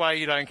fish away,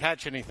 you don't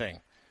catch anything.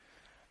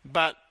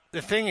 But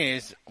the thing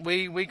is,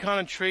 we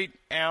kind of treat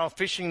our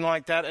fishing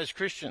like that as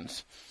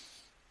Christians.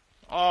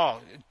 Oh,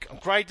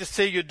 great to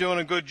see you're doing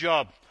a good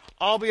job.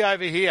 I'll be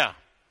over here.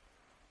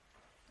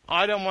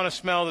 I don't want to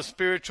smell the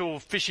spiritual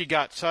fishy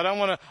guts. So I don't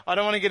want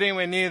to get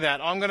anywhere near that.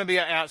 I'm going to be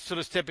out sort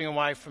of stepping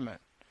away from it.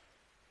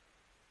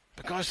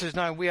 But God says,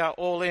 no, we are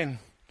all in.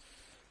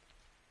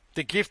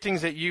 The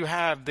giftings that you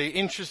have, the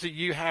interests that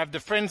you have, the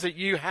friends that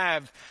you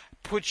have,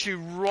 puts you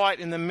right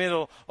in the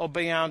middle of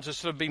being able to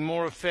sort of be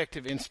more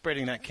effective in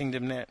spreading that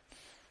kingdom net.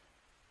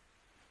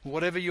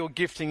 Whatever your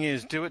gifting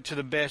is, do it to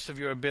the best of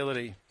your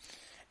ability.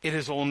 It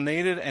is all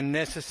needed and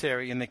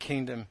necessary in the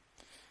kingdom.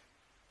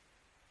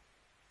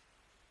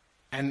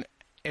 And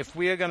if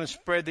we are going to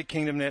spread the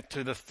kingdom net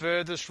to the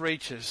furthest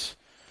reaches,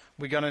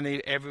 we're going to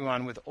need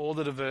everyone with all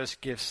the diverse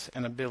gifts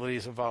and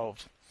abilities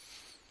involved.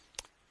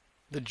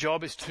 The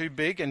job is too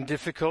big and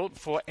difficult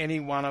for any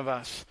one of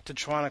us to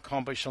try and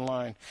accomplish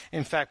alone.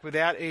 In fact,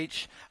 without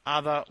each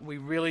other, we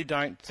really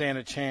don't stand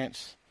a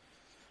chance.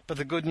 But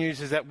the good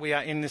news is that we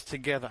are in this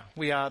together.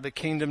 We are the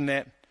kingdom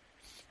net,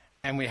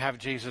 and we have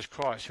Jesus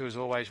Christ, who is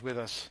always with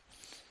us.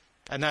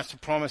 And that's the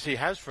promise he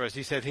has for us.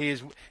 He said he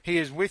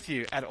is with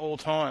you at all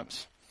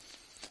times.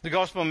 The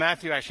Gospel of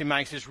Matthew actually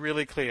makes this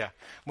really clear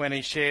when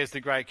he shares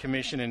the Great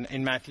Commission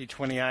in Matthew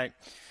 28.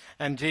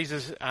 And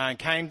Jesus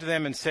came to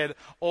them and said,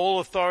 all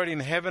authority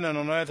in heaven and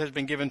on earth has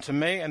been given to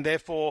me, and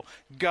therefore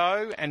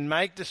go and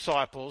make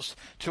disciples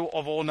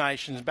of all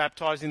nations,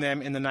 baptizing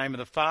them in the name of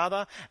the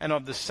Father and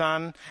of the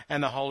Son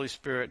and the Holy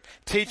Spirit,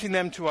 teaching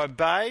them to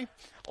obey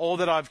all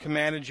that I've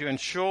commanded you, and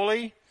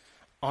surely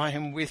I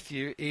am with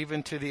you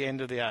even to the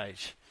end of the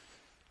age.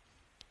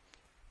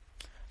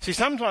 See,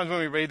 sometimes when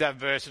we read that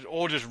verse, it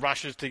all just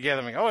rushes together.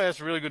 And we go, oh, that's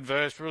a really good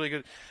verse, really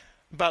good.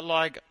 But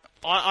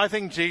I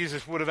think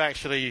Jesus would have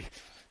actually...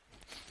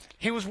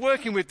 He was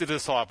working with the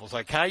disciples,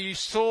 okay? You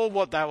saw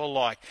what they were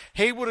like.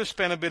 He would have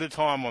spent a bit of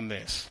time on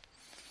this.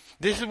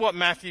 This is what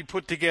Matthew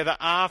put together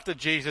after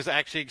Jesus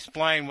actually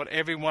explained what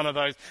every one of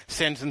those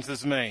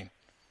sentences mean.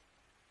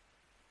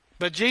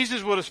 But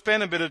Jesus would have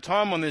spent a bit of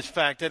time on this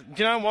fact that,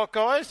 do you know what,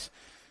 guys?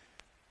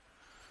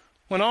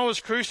 When I was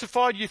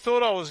crucified, you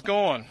thought I was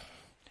gone.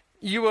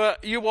 You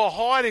were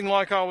hiding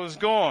like I was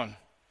gone.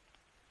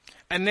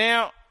 And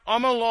now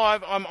I'm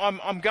alive,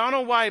 I'm going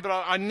away, but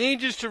I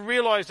need you to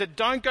realize that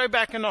don't go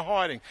back into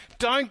hiding.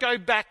 Don't go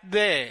back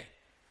there.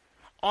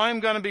 I'm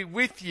going to be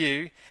with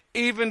you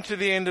even to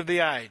the end of the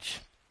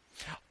age.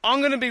 I'm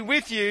going to be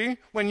with you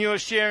when you are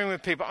sharing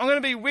with people. I'm going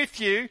to be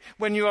with you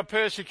when you are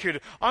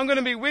persecuted. I'm going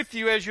to be with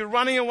you as you're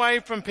running away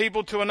from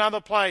people to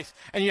another place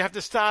and you have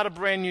to start a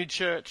brand new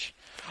church.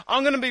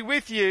 I'm going to be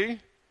with you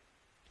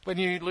when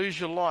you lose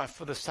your life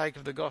for the sake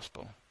of the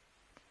gospel.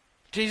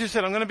 Jesus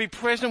said, I'm going to be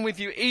present with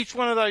you each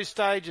one of those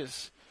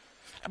stages.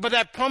 But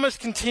that promise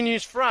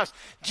continues for us.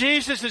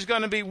 Jesus is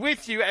going to be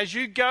with you as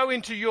you go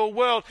into your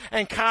world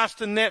and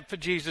cast a net for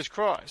Jesus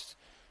Christ.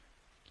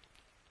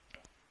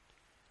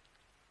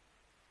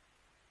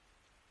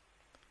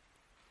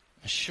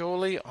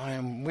 Surely I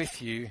am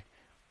with you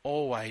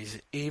always,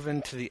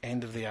 even to the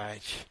end of the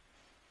age.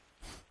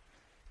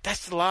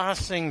 That's the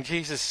last thing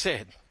Jesus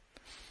said.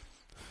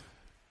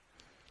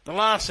 The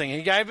last thing.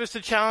 He gave us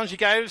the challenge, he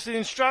gave us the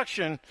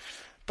instruction,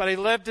 but he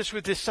left us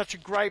with this such a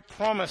great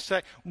promise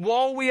that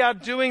while we are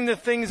doing the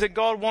things that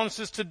God wants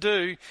us to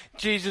do,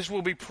 Jesus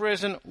will be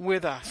present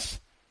with us.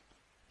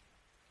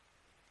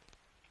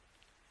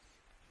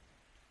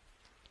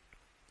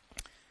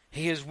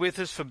 He is with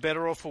us for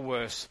better or for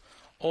worse,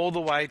 all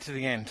the way to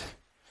the end.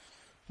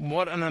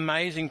 What an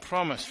amazing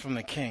promise from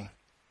the King.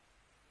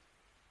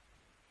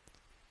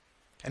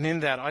 And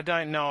in that, I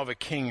don't know of a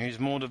king who's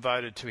more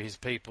devoted to his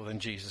people than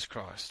Jesus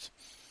Christ.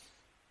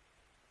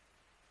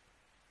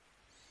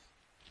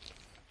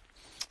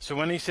 So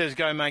when he says,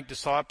 go make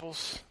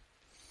disciples,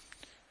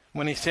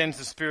 when he sends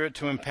the Spirit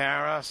to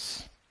empower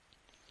us,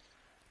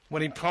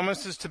 when he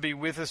promises to be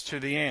with us to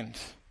the end,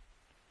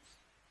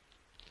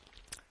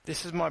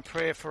 this is my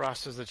prayer for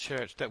us as a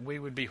church, that we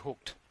would be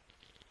hooked.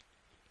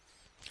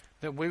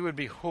 That we would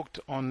be hooked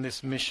on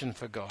this mission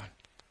for God.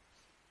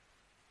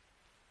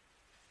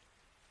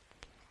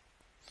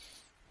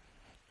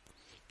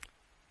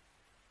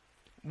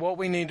 What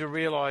we need to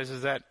realize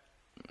is that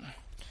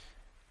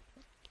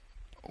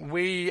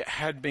we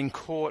had been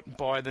caught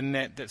by the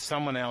net that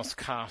someone else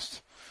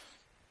cast.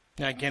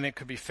 Now, again, it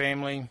could be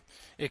family,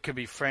 it could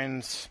be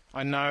friends.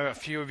 I know a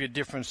few of your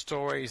different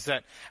stories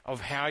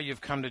of how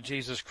you've come to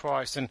Jesus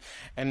Christ,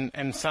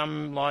 and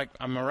some like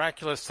are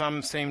miraculous.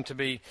 Some seem to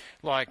be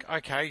like,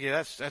 okay,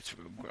 yeah, that's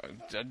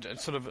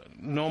sort of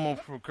normal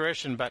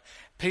progression. But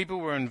people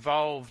were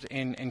involved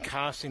in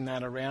casting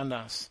that around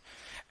us,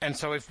 and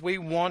so if we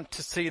want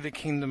to see the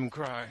kingdom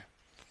grow,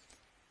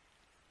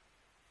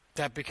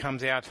 that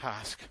becomes our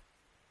task.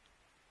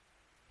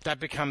 That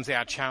becomes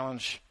our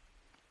challenge.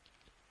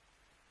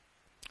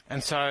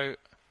 And so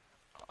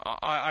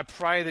I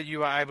pray that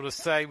you are able to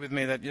say with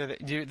me that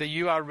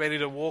you are ready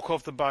to walk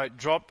off the boat,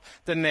 drop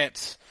the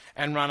nets,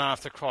 and run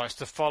after Christ,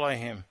 to follow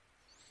him.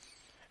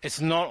 It's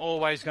not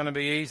always going to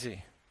be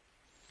easy.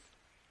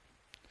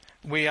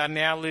 We are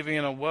now living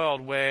in a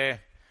world where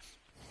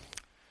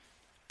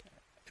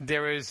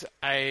there is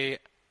an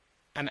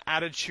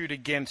attitude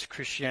against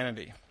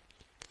Christianity.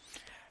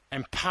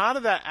 And part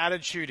of that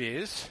attitude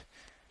is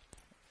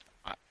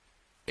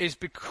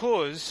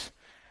because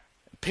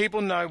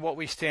people know what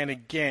we stand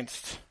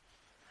against,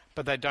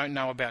 but they don't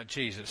know about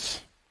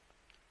Jesus.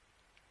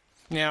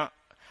 Now,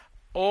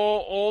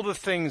 all the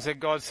things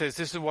that God says,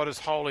 this is what is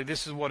holy,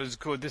 this is what is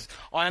good,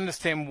 I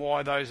understand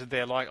why those are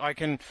there. I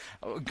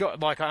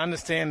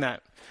understand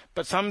that.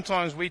 But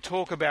sometimes we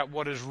talk about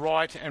what is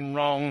right and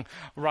wrong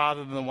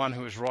rather than the one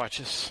who is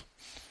righteous,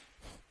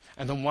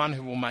 and the one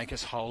who will make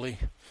us holy,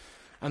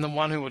 and the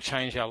one who will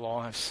change our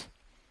lives.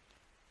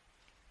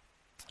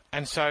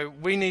 And so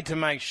we need to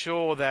make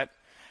sure that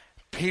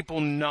people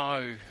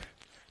know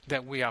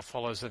that we are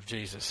followers of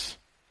Jesus.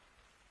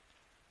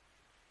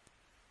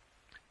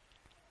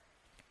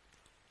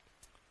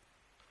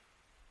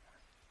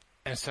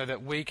 And so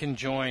that we can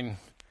join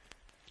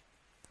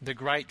the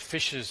great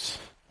fishers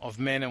of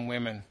men and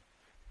women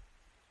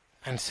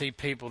and see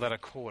people that are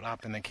caught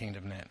up in the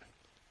kingdom net.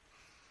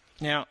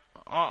 Now,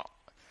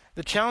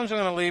 the challenge I'm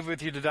going to leave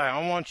with you today,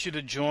 I want you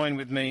to join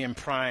with me in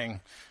praying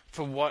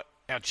for what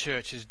our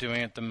church is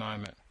doing at the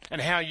moment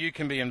and how you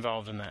can be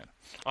involved in that.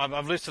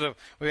 I've listed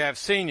we have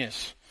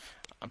seniors.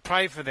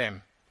 Pray for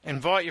them.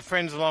 Invite your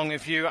friends along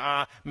if you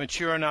are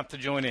mature enough to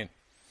join in.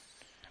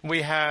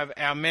 We have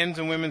our men's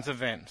and women's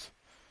events.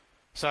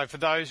 So for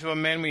those who are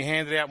men, we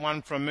handed out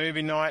one for a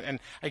movie night. And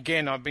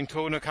again, I've been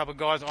talking to a couple of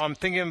guys. I'm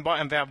thinking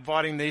about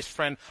inviting these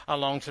friends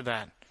along to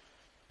that.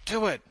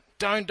 Do it.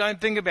 Don't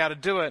think about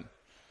it. Do it.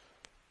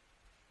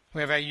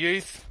 We have our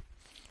youth.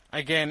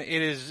 Again,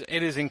 it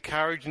is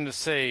encouraging to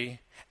see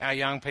our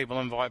young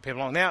people invite people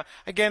along. Now,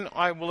 again,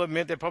 I will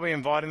admit they're probably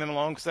inviting them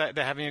along because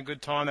they're having a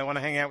good time. They want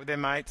to hang out with their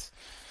mates.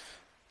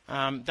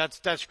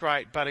 That's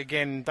great. But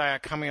again, they are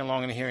coming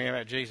along and hearing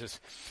about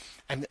Jesus.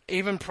 And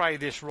even pray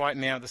this right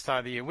now at the start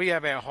of the year. We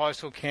have our high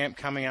school camp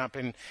coming up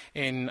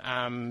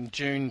in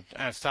June,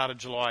 start of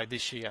July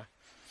this year.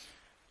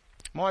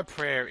 My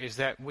prayer is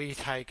that we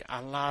take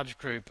a large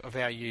group of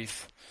our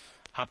youth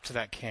up to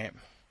that camp,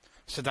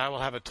 so they will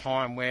have a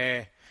time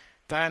where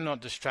they are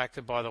not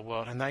distracted by the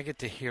world and they get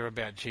to hear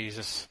about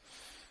Jesus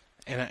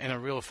in a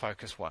real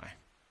focused way.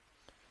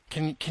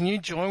 Can you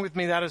join with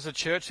me that as a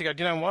church to go,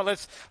 do you know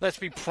what, let's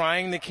be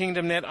praying the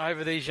kingdom net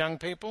over these young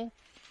people?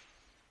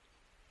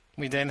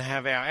 We then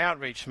have our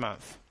outreach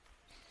month.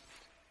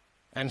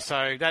 And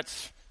so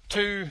that's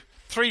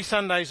 3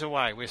 Sundays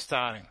away we're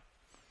starting.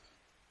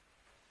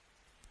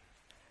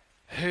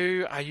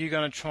 Who are you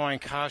going to try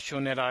and cast your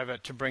net over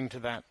to bring to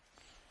that?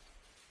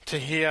 To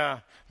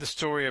hear the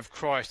story of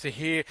Christ, to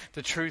hear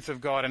the truth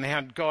of God and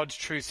how God's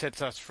truth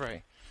sets us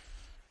free.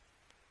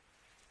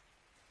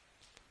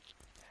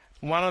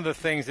 One of the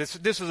things,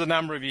 this was a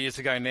number of years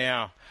ago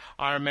now,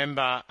 I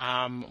remember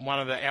one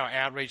of our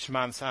outreach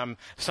months,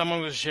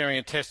 someone was sharing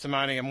a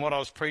testimony, and what I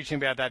was preaching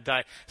about that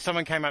day,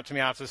 someone came up to me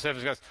after the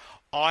service and goes,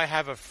 I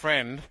have a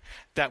friend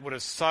that would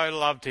have so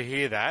loved to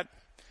hear that.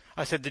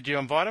 I said, did you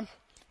invite him?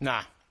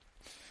 Nah.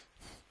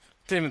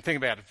 Didn't even think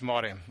about it,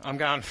 inviting him. I'm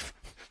going,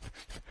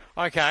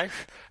 okay.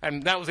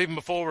 And that was even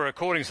before we were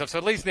recording stuff, so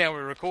at least now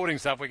we're recording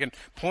stuff, we can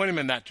point him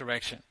in that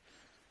direction.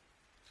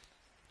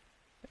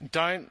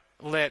 Don't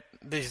let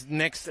these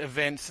next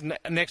events,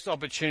 next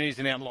opportunities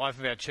in our life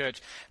of our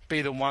church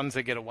be the ones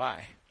that get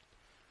away.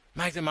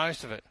 Make the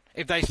most of it.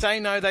 If they say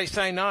no, they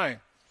say no.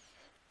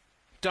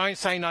 Don't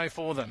say no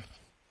for them.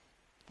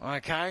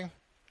 Okay?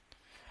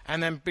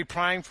 And then be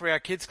praying for our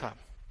kids club.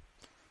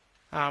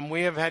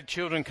 We have had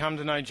children come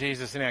to know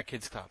Jesus in our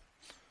kids club.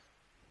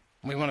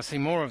 We want to see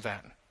more of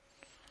that.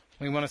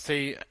 We want to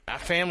see our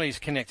families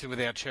connected with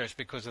our church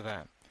because of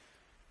that.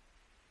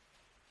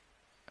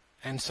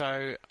 And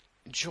so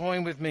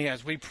join with me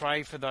as we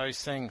pray for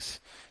those things,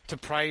 to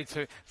pray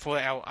for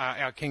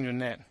our kingdom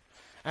net.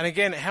 And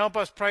again, help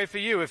us pray for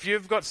you. If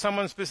you've got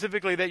someone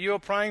specifically that you're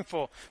praying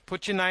for,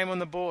 put your name on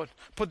the board.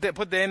 Put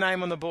their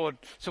name on the board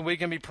so we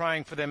can be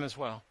praying for them as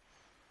well.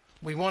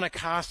 We want to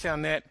cast our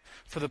net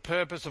for the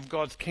purpose of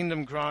God's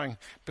kingdom growing,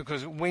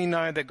 because we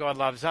know that God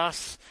loves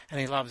us and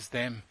he loves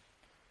them.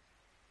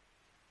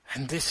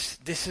 And this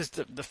is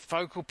the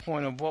focal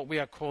point of what we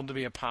are called to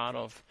be a part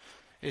of,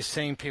 is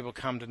seeing people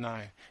come to know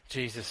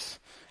Jesus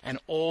and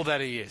all that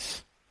he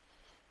is.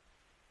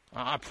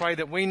 I pray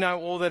that we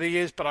know all that he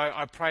is, but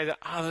I pray that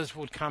others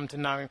would come to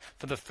know him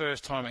for the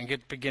first time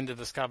and begin to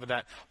discover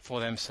that for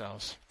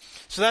themselves.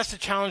 So that's the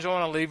challenge I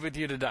want to leave with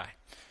you today.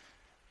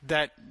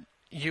 That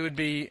you would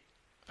be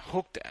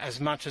hooked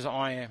as much as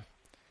I am,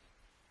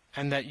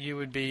 and that you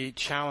would be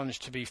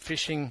challenged to be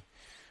fishing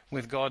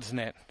with God's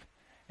net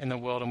in the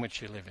world in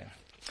which you live in.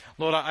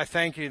 Lord, I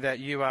thank you that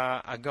you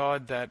are a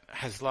God that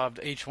has loved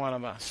each one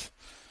of us.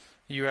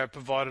 You have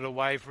provided a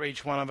way for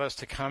each one of us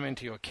to come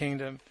into your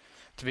kingdom,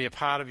 to be a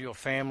part of your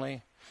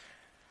family,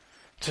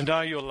 to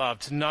know your love,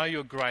 to know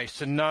your grace,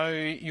 to know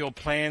your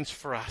plans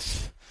for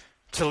us,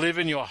 to live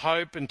in your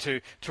hope and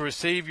to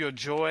receive your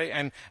joy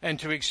and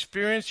to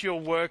experience your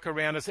work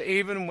around us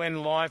even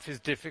when life is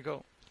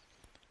difficult.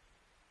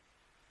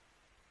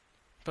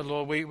 But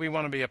Lord, we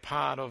want to be a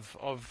part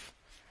of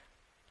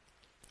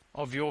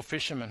your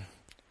fishermen.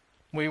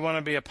 We want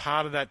to be a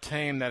part of that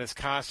team that is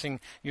casting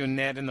your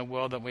net in the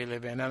world that we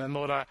live in. And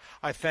Lord,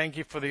 I thank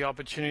you for the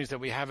opportunities that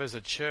we have as a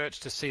church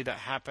to see that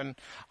happen.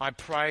 I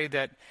pray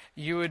that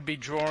you would be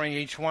drawing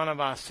each one of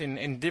us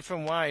in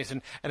different ways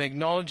and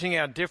acknowledging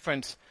our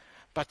difference,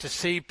 but to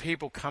see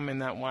people come in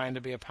that way and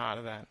to be a part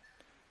of that.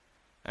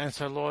 And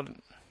so, Lord,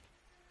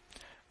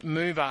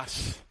 move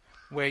us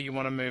where you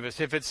want to move us.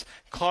 If it's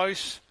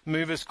close,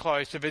 move us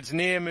close. If it's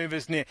near, move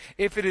us near.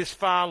 If it is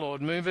far,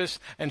 Lord, move us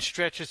and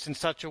stretch us in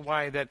such a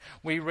way that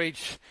we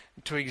reach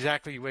to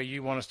exactly where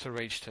you want us to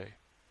reach to.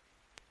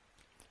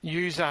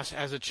 Use us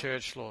as a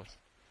church, Lord,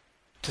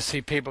 to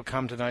see people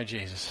come to know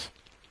Jesus.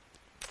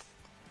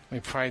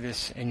 We pray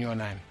this in your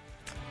name.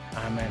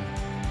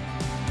 Amen.